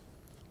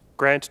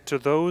 grant to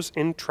those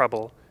in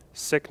trouble,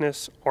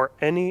 sickness, or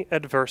any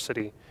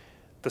adversity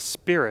the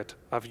spirit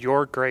of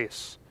your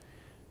grace.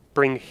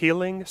 Bring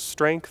healing,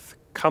 strength,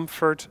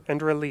 comfort,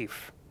 and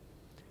relief.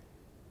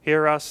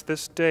 Hear us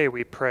this day,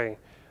 we pray,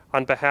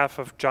 on behalf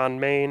of John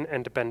Main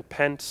and Ben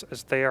Pence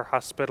as they are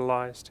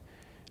hospitalized,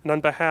 and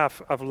on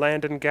behalf of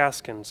Landon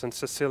Gaskins and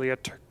Cecilia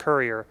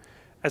Courier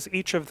as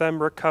each of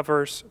them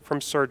recovers from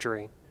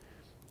surgery.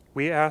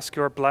 We ask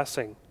your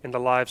blessing in the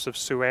lives of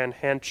Sue-Ann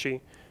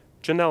Hanchy,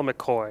 Janelle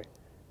McCoy,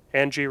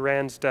 Angie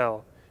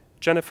Ransdell,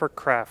 Jennifer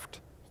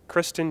Kraft,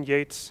 Kristen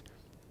Yates,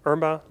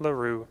 Irma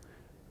LaRue,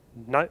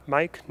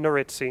 Mike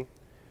Noritzi,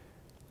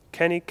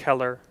 Kenny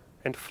Keller,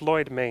 and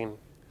Floyd Main.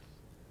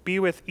 Be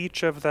with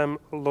each of them,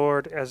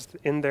 Lord, as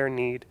in their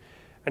need,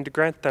 and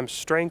grant them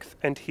strength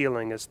and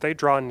healing as they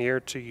draw near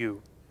to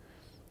you.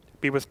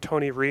 Be with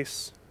Tony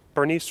Reese,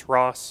 Bernice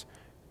Ross,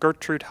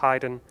 Gertrude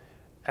Hayden,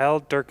 Al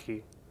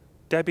Durkee,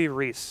 Debbie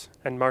Reese,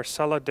 and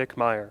Marcella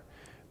Dickmeyer,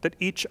 that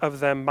each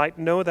of them might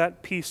know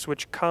that peace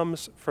which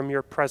comes from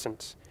your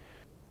presence.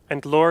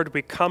 And Lord,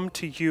 we come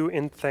to you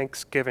in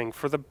thanksgiving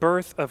for the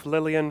birth of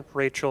Lillian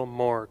Rachel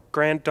Moore,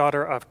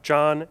 granddaughter of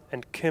John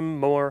and Kim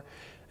Moore,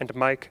 and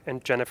Mike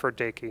and Jennifer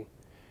Dakey.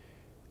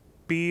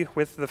 Be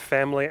with the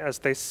family as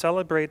they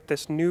celebrate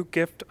this new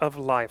gift of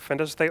life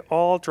and as they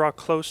all draw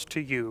close to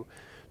you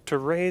to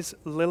raise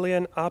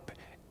Lillian up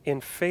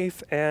in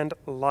faith and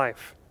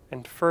life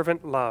and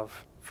fervent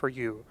love for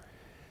you.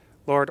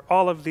 Lord,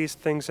 all of these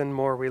things and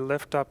more we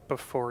lift up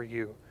before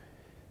you.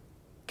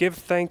 Give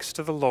thanks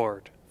to the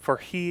Lord, for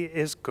he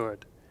is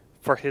good,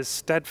 for his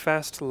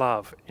steadfast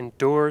love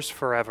endures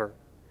forever.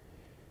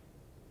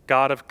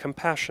 God of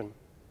compassion,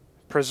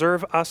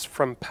 preserve us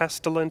from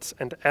pestilence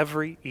and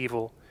every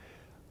evil.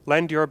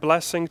 Lend your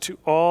blessing to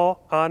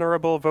all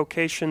honorable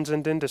vocations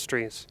and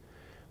industries,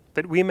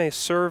 that we may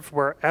serve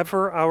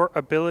wherever our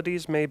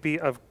abilities may be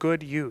of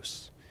good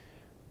use.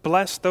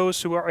 Bless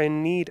those who are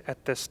in need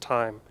at this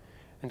time,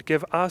 and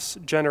give us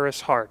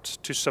generous hearts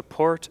to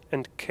support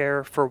and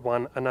care for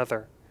one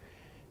another.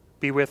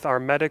 Be with our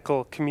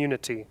medical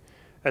community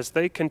as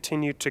they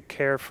continue to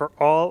care for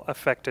all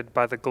affected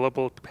by the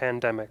global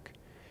pandemic.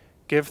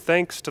 Give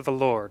thanks to the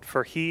Lord,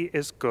 for he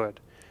is good,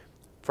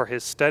 for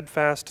his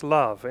steadfast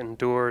love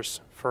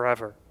endures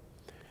forever.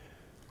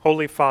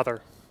 Holy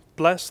Father,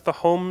 bless the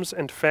homes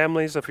and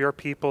families of your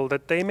people,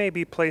 that they may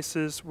be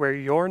places where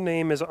your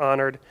name is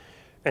honored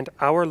and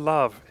our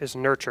love is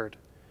nurtured.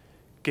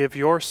 Give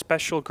your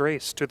special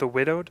grace to the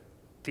widowed,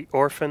 the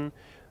orphan,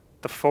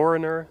 the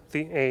foreigner,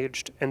 the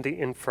aged, and the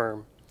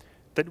infirm,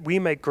 that we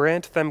may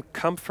grant them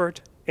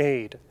comfort,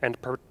 aid, and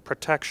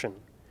protection.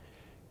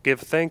 Give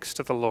thanks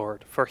to the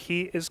Lord, for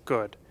he is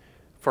good,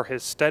 for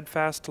his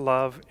steadfast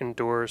love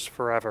endures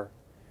forever.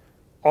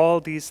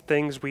 All these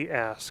things we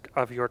ask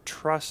of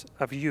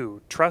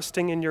you,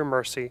 trusting in your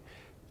mercy,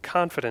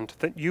 confident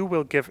that you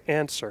will give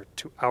answer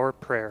to our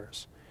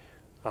prayers.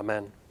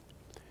 Amen.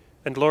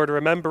 And Lord,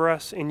 remember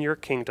us in your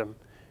kingdom,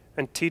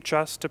 and teach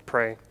us to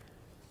pray.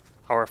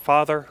 Our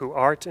Father, who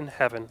art in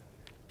heaven,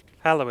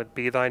 hallowed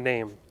be thy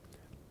name.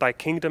 Thy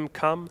kingdom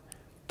come,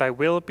 thy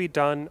will be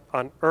done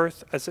on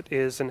earth as it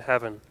is in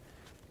heaven.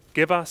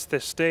 Give us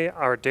this day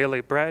our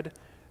daily bread,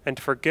 and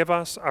forgive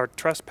us our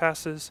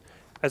trespasses,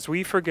 as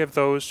we forgive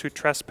those who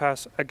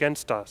trespass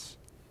against us.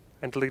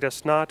 And lead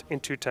us not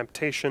into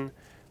temptation,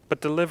 but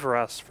deliver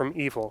us from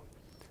evil.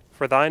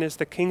 For thine is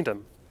the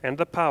kingdom, and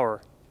the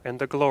power, and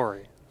the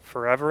glory,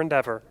 forever and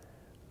ever.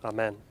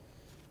 Amen.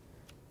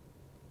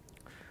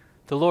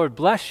 The Lord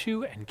bless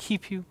you and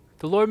keep you.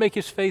 The Lord make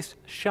his face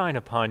shine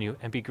upon you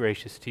and be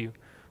gracious to you.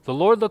 The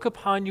Lord look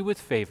upon you with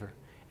favor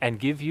and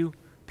give you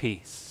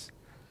peace.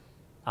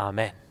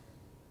 Amen.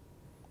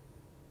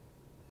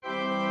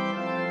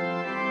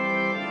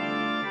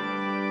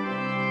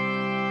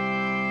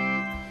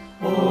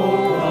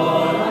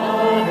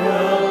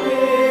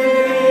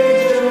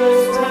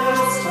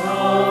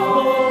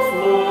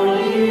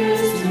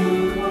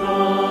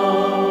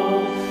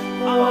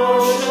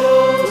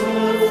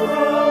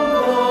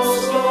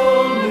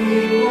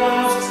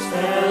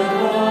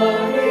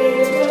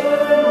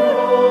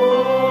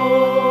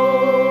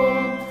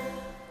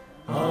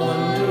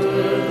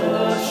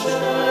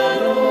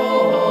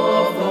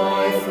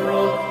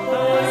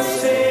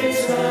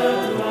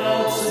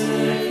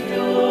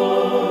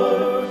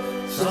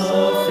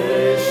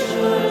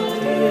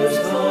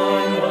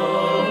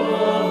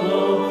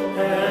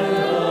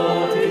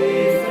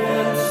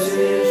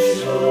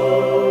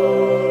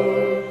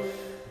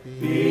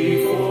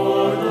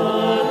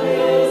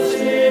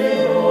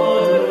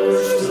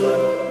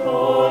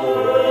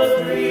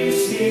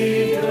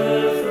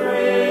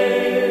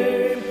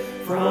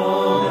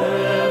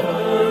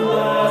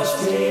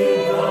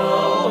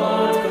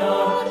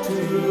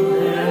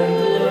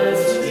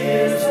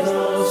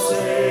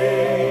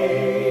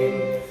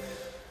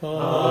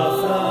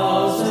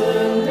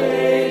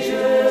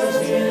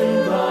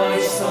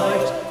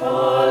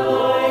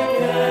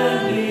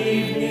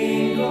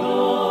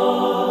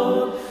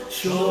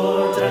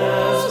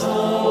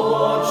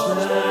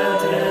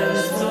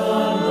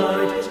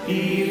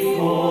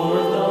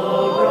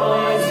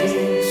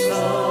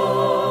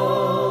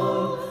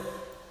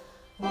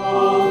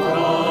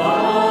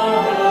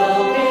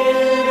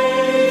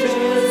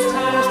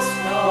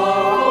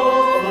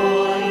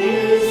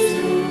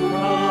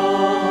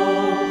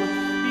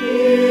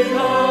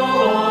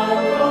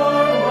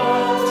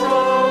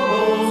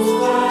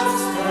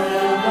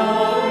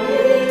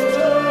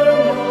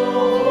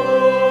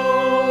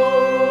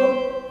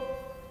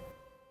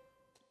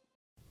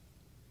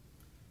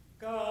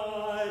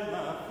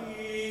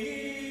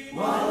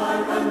 While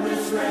I run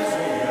this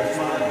race.